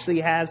actually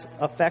has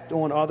effect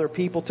on other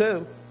people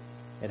too.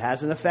 It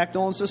has an effect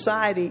on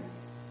society.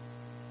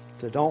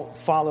 So don't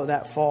follow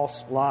that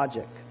false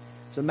logic.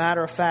 As a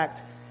matter of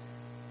fact,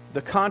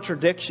 the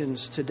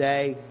contradictions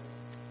today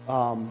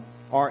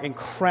are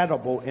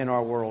incredible in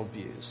our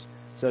worldviews.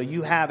 So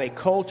you have a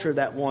culture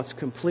that wants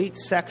complete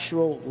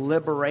sexual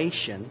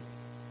liberation,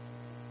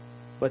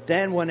 but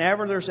then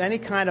whenever there's any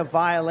kind of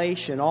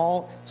violation,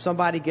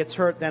 somebody gets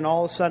hurt, then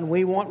all of a sudden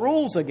we want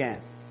rules again.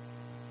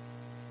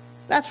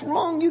 That's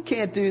wrong. You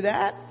can't do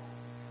that.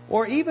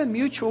 Or even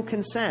mutual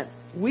consent.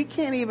 We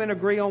can't even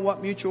agree on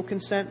what mutual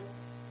consent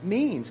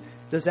means.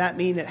 Does that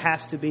mean it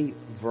has to be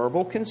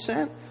verbal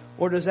consent?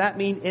 Or does that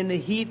mean in the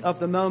heat of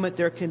the moment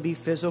there can be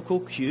physical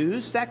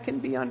cues that can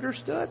be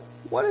understood?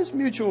 What is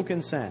mutual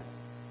consent?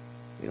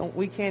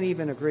 We can't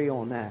even agree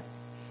on that.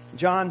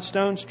 John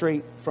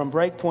Stonestreet from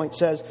Breakpoint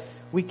says,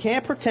 we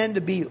can't pretend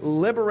to be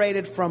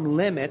liberated from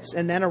limits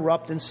and then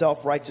erupt in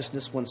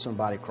self-righteousness when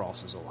somebody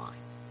crosses a line.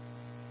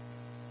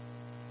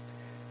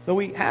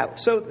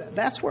 So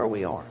that's where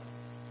we are.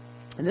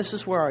 And this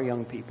is where our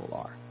young people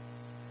are.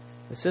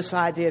 It's this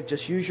idea of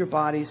just use your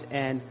bodies,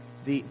 and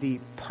the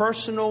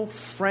personal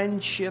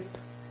friendship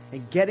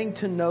and getting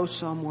to know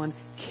someone,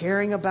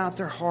 caring about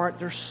their heart,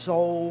 their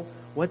soul,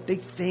 what they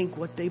think,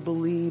 what they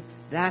believe,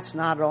 that's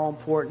not at all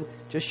important.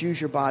 Just use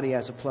your body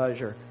as a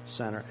pleasure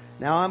center.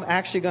 Now, I'm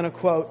actually going to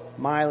quote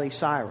Miley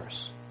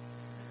Cyrus.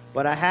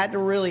 But I had to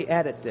really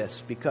edit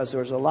this because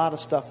there was a lot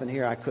of stuff in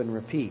here I couldn't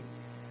repeat.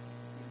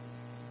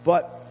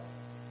 But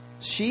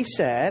she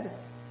said,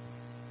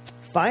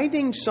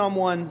 finding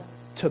someone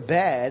to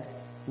bed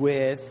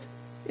with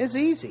is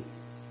easy.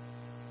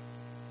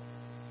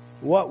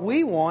 What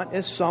we want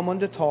is someone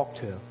to talk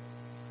to,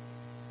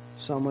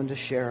 someone to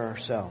share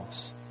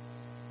ourselves.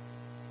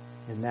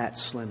 And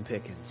that's slim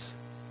pickings.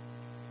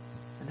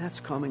 And that's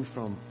coming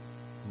from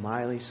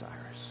Miley Cyrus,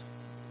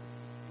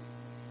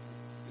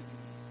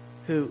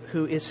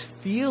 who is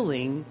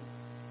feeling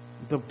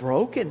the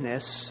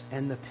brokenness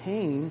and the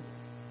pain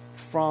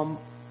from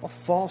a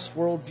false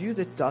worldview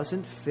that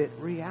doesn't fit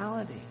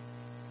reality.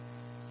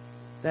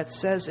 That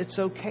says it's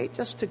okay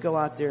just to go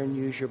out there and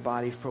use your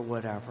body for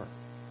whatever.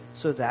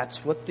 So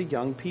that's what the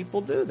young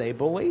people do. They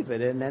believe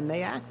it, and then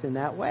they act in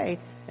that way.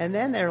 And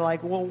then they're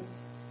like, well,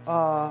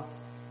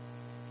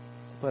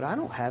 but I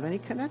don't have any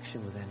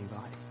connection with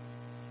anybody.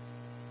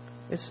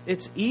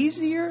 It's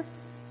easier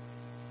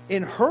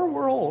in her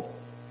world.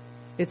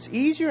 It's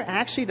easier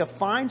actually to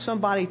find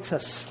somebody to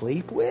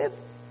sleep with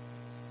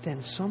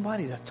than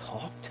somebody to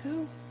talk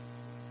to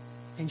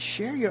and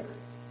share your...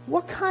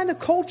 What kind of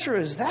culture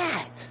is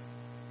that?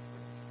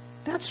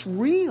 That's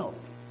real.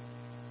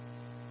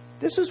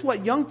 This is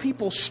what young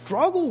people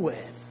struggle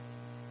with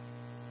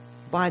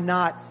by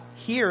not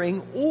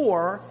hearing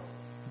or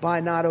by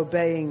not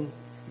obeying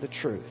the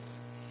truth.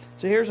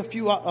 So here's a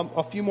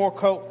few more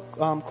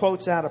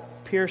quotes out of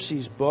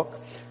Piercy's book.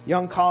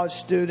 Young college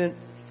student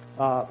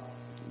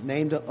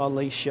named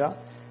Alicia.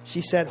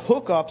 She said,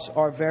 hookups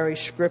are very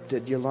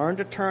scripted. You learn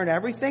to turn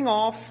everything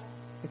off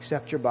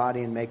except your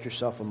body and make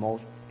yourself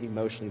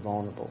emotionally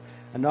vulnerable.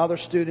 Another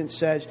student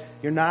says,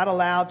 you're not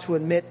allowed to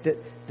admit that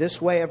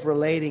this way of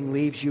relating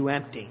leaves you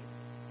empty.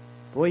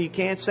 Boy, you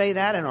can't say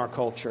that in our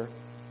culture,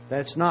 that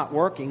it's not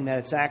working, that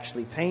it's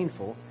actually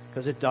painful,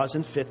 because it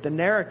doesn't fit the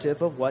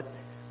narrative of what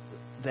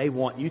they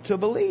want you to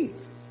believe.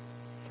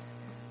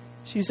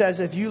 She says,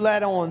 if you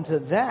let on to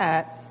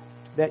that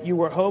you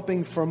were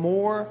hoping for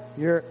more,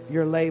 you're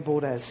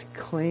labeled as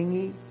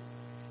clingy,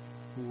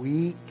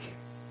 weak,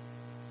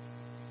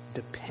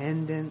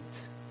 dependent,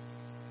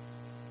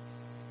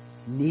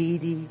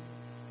 needy.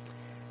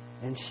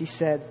 And she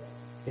said,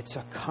 it's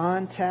a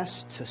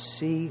contest to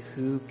see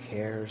who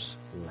cares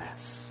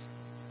less.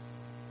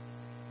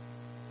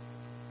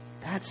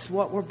 That's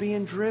what we're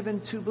being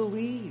driven to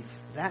believe.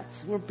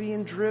 We're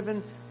being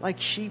driven like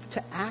sheep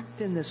to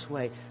act in this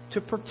way. To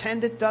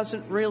pretend it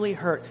doesn't really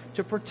hurt.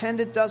 To pretend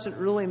it doesn't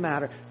really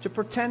matter. To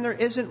pretend there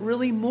isn't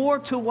really more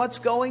to what's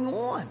going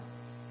on.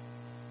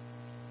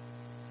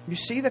 You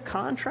see the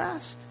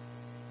contrast?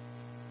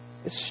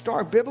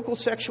 Biblical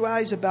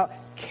sexuality is about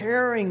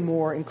caring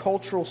more, and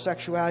cultural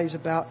sexuality is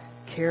about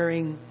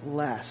caring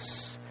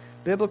less.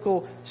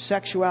 Biblical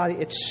sexuality,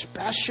 it's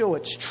special,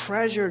 it's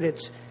treasured,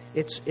 it's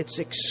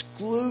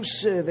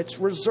exclusive, it's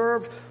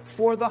reserved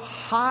for the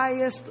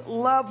highest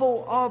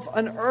level of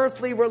an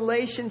earthly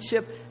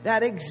relationship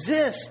that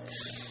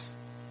exists.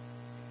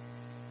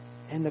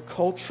 And the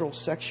cultural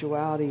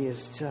sexuality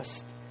is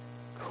just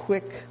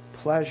quick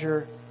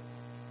pleasure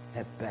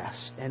at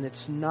best. And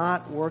it's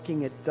not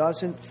working. It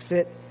doesn't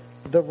fit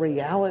the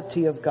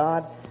reality of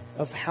God,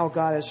 of how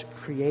God has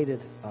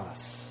created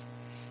us.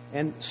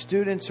 And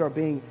students are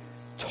being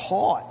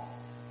taught,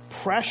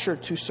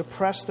 pressured to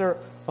suppress their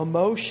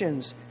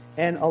emotions.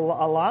 And a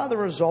lot of the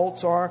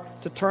results are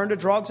to turn to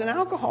drugs and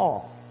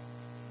alcohol.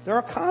 There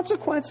are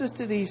consequences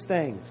to these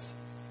things.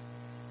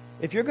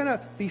 If you're going to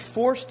be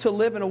forced to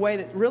live in a way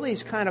that really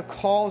is kind of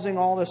causing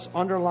all this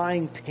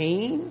underlying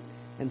pain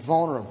and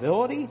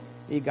vulnerability,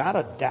 you got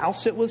to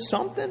douse it with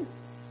something.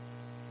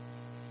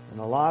 And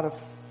a lot of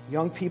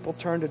young people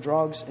turn to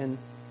drugs and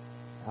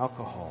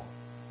alcohol.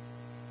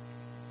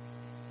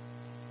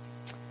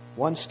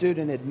 One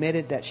student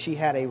admitted that she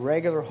had a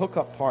regular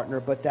hookup partner,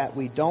 but that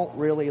we don't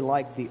really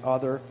like the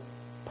other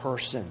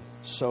person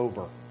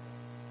sober.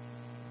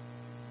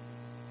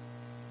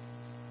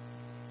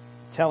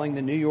 Telling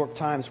the New York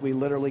Times we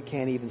literally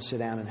can't even sit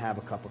down and have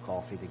a cup of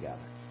coffee together.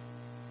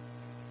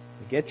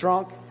 We get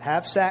drunk,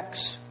 have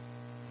sex,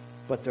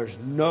 but there's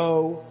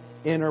no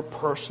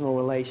interpersonal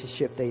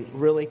relationship. They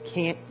really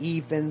can't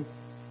even,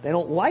 they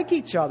don't like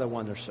each other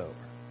when they're sober.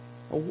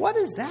 Well, what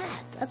is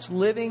that? That's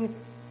living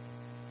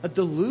a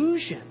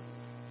delusion.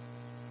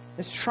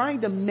 It's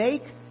trying to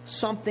make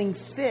something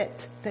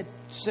fit that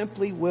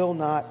simply will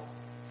not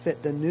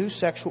fit. The new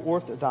sexual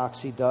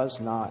orthodoxy does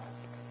not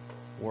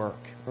work.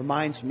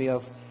 Reminds me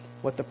of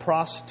what the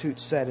prostitute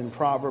said in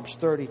Proverbs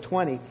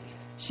 30:20.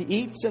 She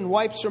eats and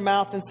wipes her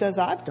mouth and says,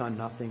 I've done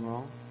nothing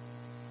wrong.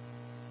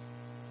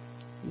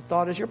 The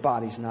thought is, your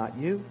body's not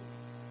you.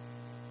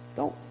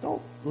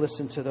 Don't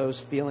listen to those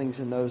feelings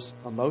and those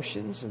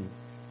emotions, and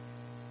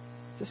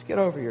just get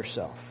over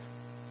yourself.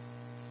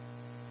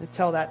 And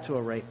tell that to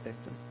a rape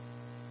victim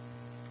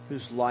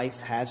whose life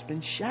has been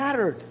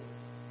shattered.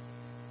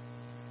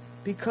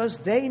 Because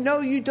they know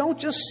you don't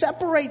just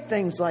separate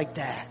things like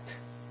that.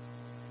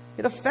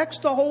 It affects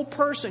the whole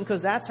person,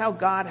 because that's how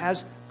God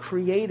has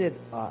created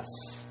us.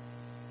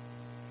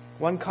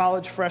 One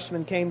college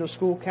freshman came to a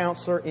school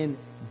counselor in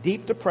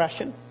deep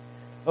depression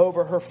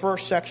over her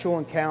first sexual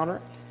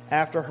encounter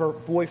after her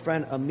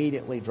boyfriend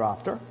immediately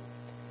dropped her.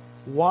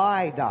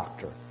 Why,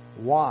 doctor?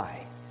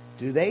 Why?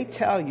 Do they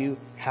tell you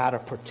how to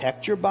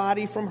protect your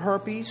body from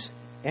herpes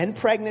and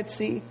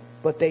pregnancy,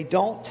 but they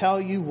don't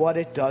tell you what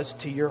it does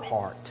to your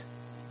heart?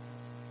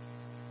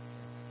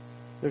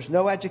 There's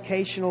no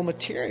educational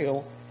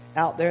material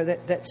out there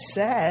that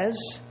says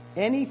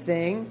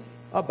anything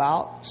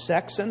about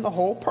sex and the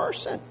whole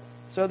person.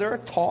 So they're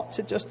taught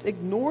to just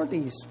ignore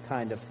these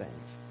kind of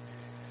things.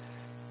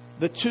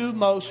 The two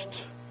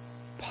most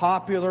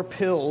popular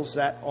pills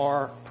that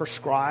are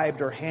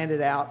prescribed or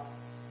handed out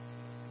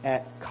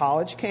at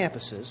college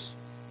campuses,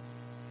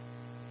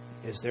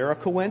 is there a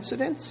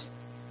coincidence?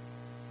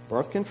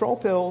 Birth control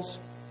pills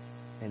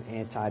and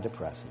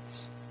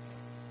antidepressants.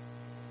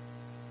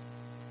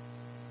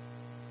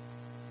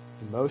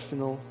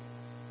 Emotional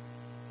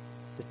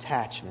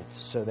detachment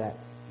so that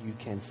you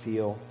can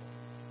feel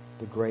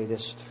the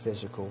greatest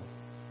physical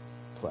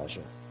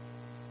pleasure.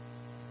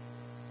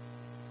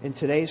 In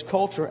today's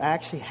culture,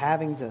 actually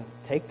having to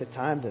take the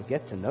time to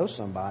get to know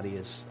somebody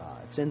is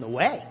it's in the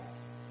way.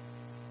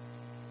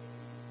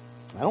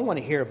 I don't want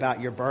to hear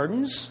about your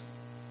burdens.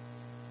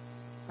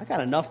 I got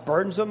enough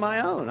burdens of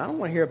my own. I don't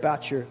want to hear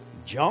about your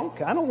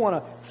junk. I don't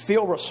want to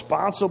feel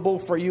responsible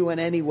for you in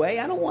any way.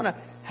 I don't want to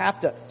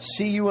have to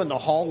see you in the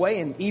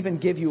hallway and even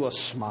give you a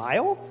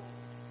smile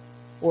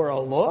or a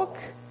look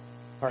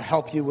or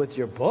help you with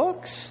your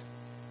books.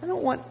 I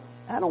don't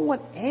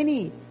want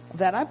any of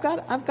that.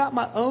 I've got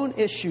my own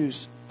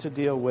issues to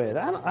deal with.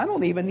 I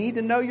don't even need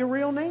to know your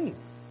real name.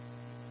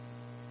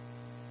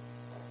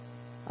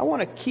 I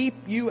want to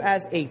keep you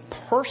as a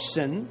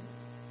person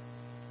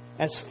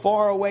as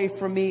far away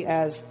from me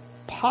as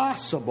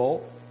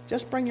possible.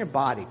 Just bring your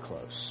body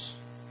close.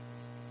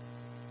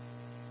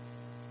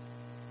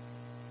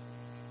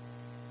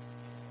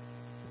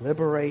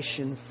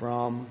 Liberation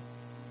from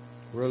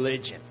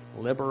religion.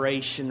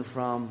 Liberation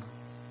from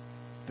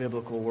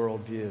biblical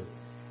worldview.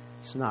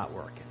 It's not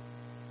working.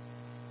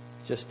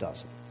 It just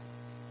doesn't.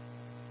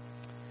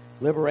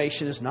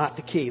 Liberation is not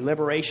the key.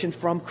 Liberation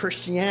from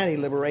Christianity,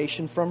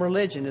 liberation from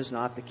religion is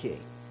not the key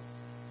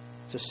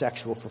to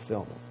sexual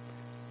fulfillment.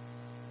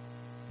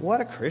 What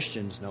do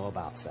Christians know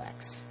about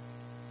sex?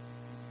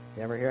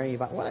 You ever hear anything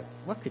about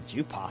what could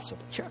you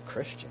possibly? You're a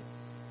Christian.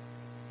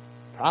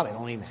 Probably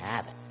don't even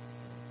have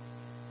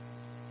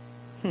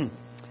it.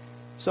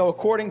 So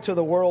according to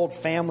the World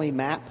Family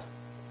Map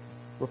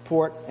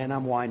report, and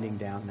I'm winding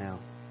down now,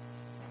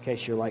 in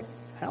case you're like,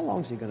 how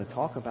long is he going to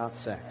talk about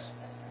sex?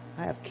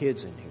 I have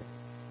kids in here.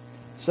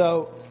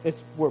 So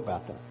we're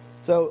about done.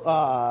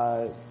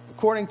 So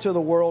according to the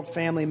World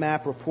Family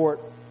Map report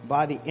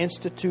by the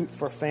Institute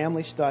for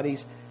Family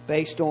Studies,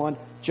 based on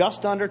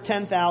just under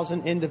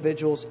 10,000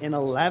 individuals in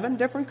 11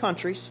 different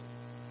countries,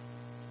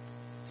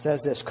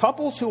 says this: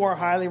 couples who are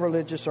highly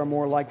religious are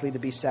more likely to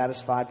be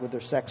satisfied with their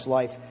sex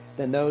life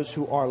than those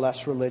who are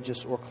less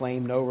religious or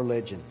claim no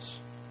religions.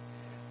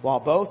 While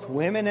both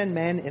women and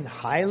men in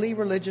highly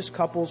religious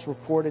couples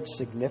reported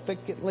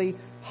significantly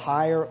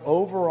higher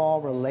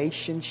overall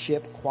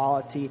relationship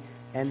quality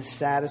and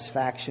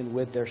satisfaction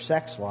with their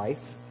sex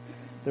life,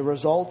 the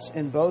results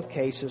in both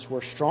cases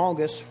were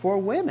strongest for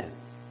women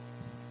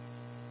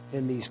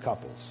in these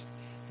couples.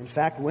 In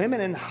fact, women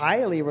in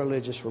highly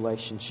religious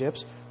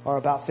relationships are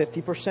about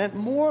 50%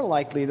 more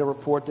likely to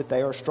report that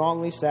they are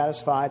strongly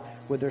satisfied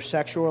with their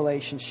sexual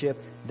relationship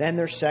than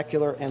their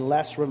secular and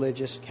less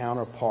religious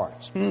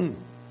counterparts.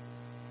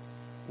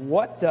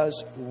 What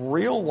does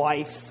real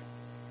life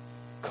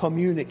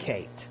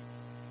communicate?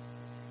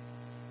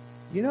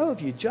 You know,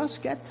 if you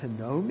just get to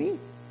know me,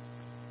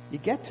 you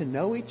get to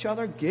know each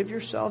other, give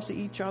yourselves to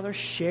each other,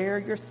 share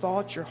your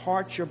thoughts, your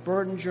hearts, your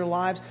burdens, your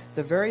lives,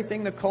 the very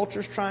thing the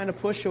culture's trying to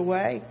push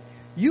away,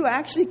 you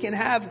actually can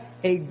have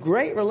a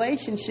great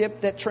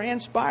relationship that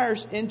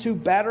transpires into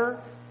better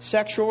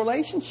sexual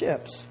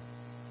relationships.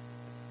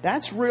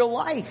 That's real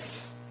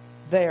life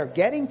there.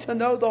 Getting to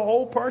know the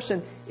whole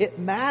person. It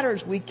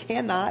matters. We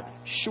cannot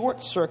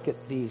short-circuit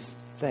these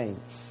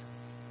things.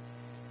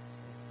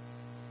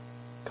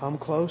 Come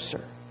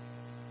closer.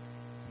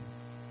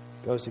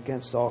 Goes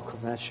against all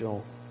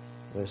conventional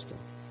wisdom.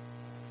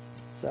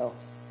 So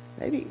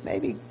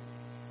maybe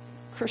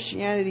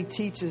Christianity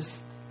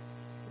teaches,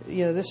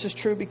 this is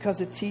true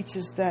because it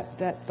teaches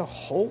that the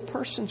whole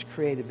person's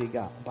created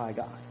by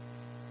God.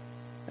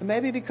 And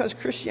maybe because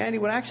Christianity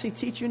would actually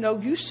teach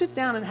you sit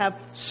down and have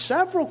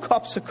several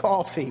cups of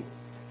coffee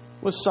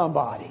with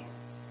somebody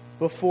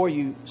before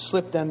you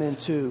slip them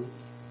into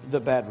the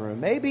bedroom.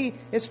 Maybe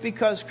it's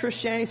because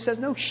Christianity says,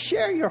 no,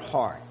 share your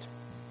heart.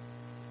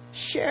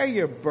 Share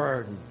your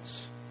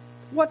burdens.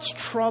 What's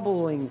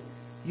troubling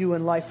you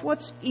in life?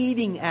 What's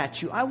eating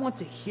at you? I want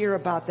to hear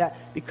about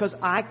that because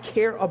I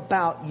care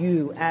about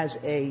you as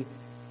a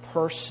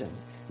person.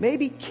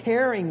 Maybe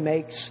caring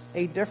makes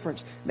a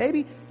difference.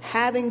 Maybe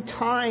having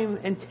time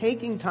and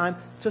taking time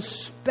to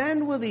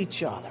spend with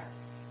each other,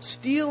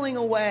 stealing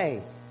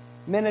away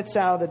minutes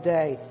out of the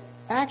day,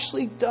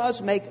 actually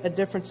does make a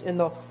difference in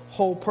the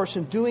whole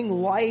person. Doing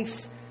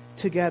life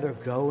together,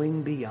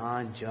 going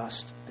beyond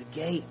just the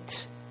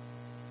gate.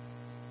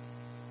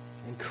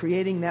 And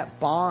creating that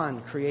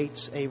bond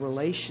creates a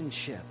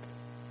relationship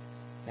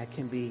that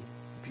can be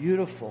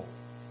beautiful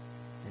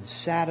and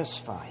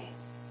satisfying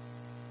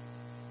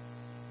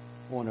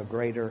on a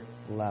greater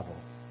level.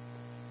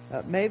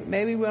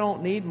 Maybe we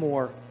don't need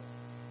more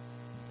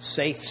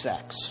safe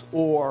sex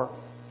or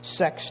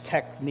sex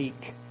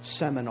technique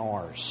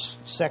seminars,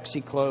 sexy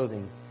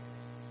clothing.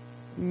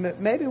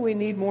 Maybe we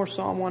need more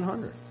Psalm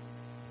 100.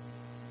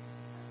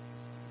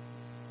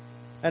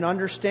 An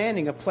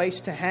understanding, a place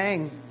to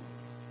hang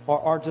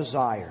our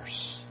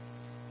desires.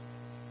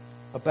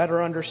 A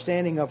better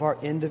understanding of our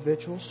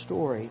individual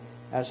story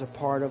as a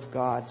part of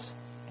God's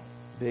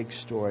big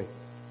story.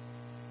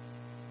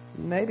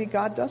 Maybe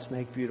God does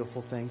make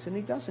beautiful things and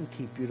He doesn't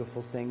keep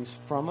beautiful things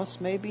from us.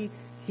 Maybe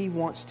He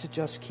wants to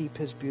just keep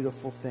His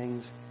beautiful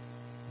things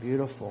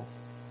beautiful.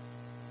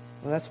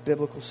 Well, that's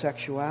biblical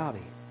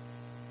sexuality.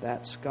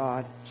 That's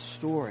God's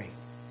story.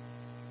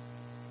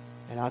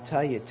 And I'll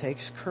tell you, it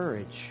takes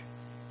courage.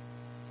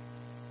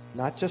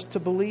 Not just to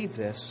believe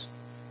this,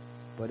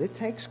 but it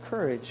takes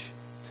courage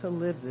to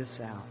live this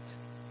out.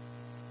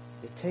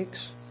 It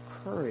takes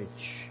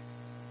courage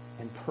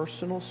and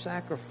personal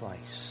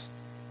sacrifice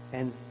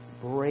and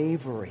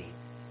bravery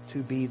to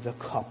be the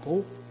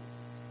couple,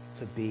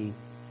 to be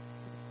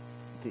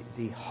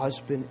the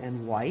husband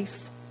and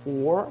wife,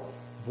 or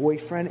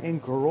boyfriend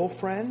and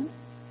girlfriend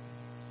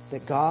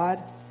that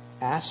God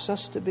asks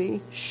us to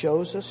be,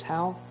 shows us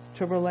how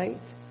to relate.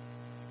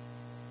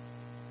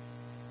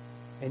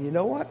 And you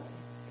know what?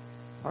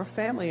 Our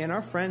family and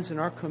our friends and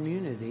our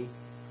community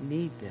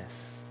need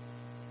this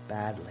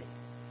badly.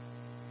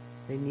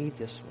 They need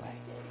this way.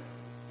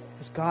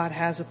 Because God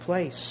has a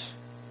place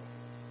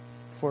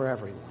for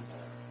everyone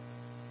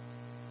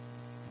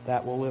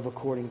that will live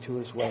according to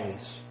His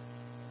ways.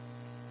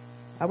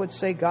 I would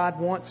say God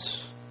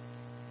wants,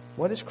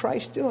 what is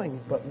Christ doing?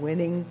 But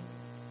winning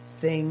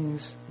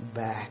things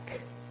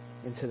back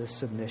into the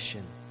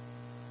submission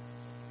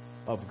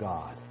of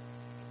God.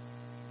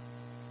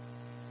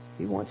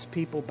 He wants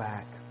people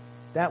back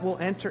that will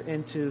enter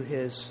into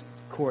His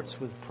courts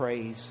with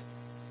praise,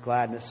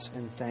 gladness,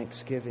 and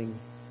thanksgiving,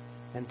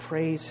 and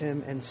praise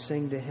Him and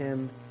sing to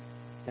Him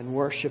and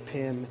worship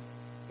Him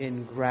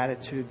in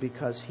gratitude,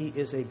 because He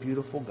is a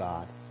beautiful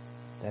God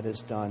that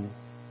has done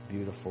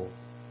beautiful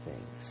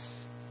things.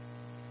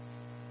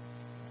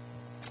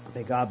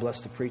 May God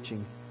bless the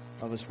preaching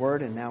of His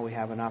Word, and now we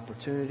have an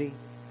opportunity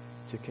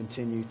to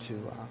continue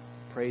to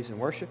praise and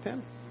worship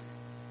Him,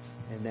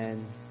 and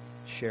then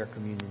share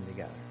communion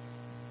together.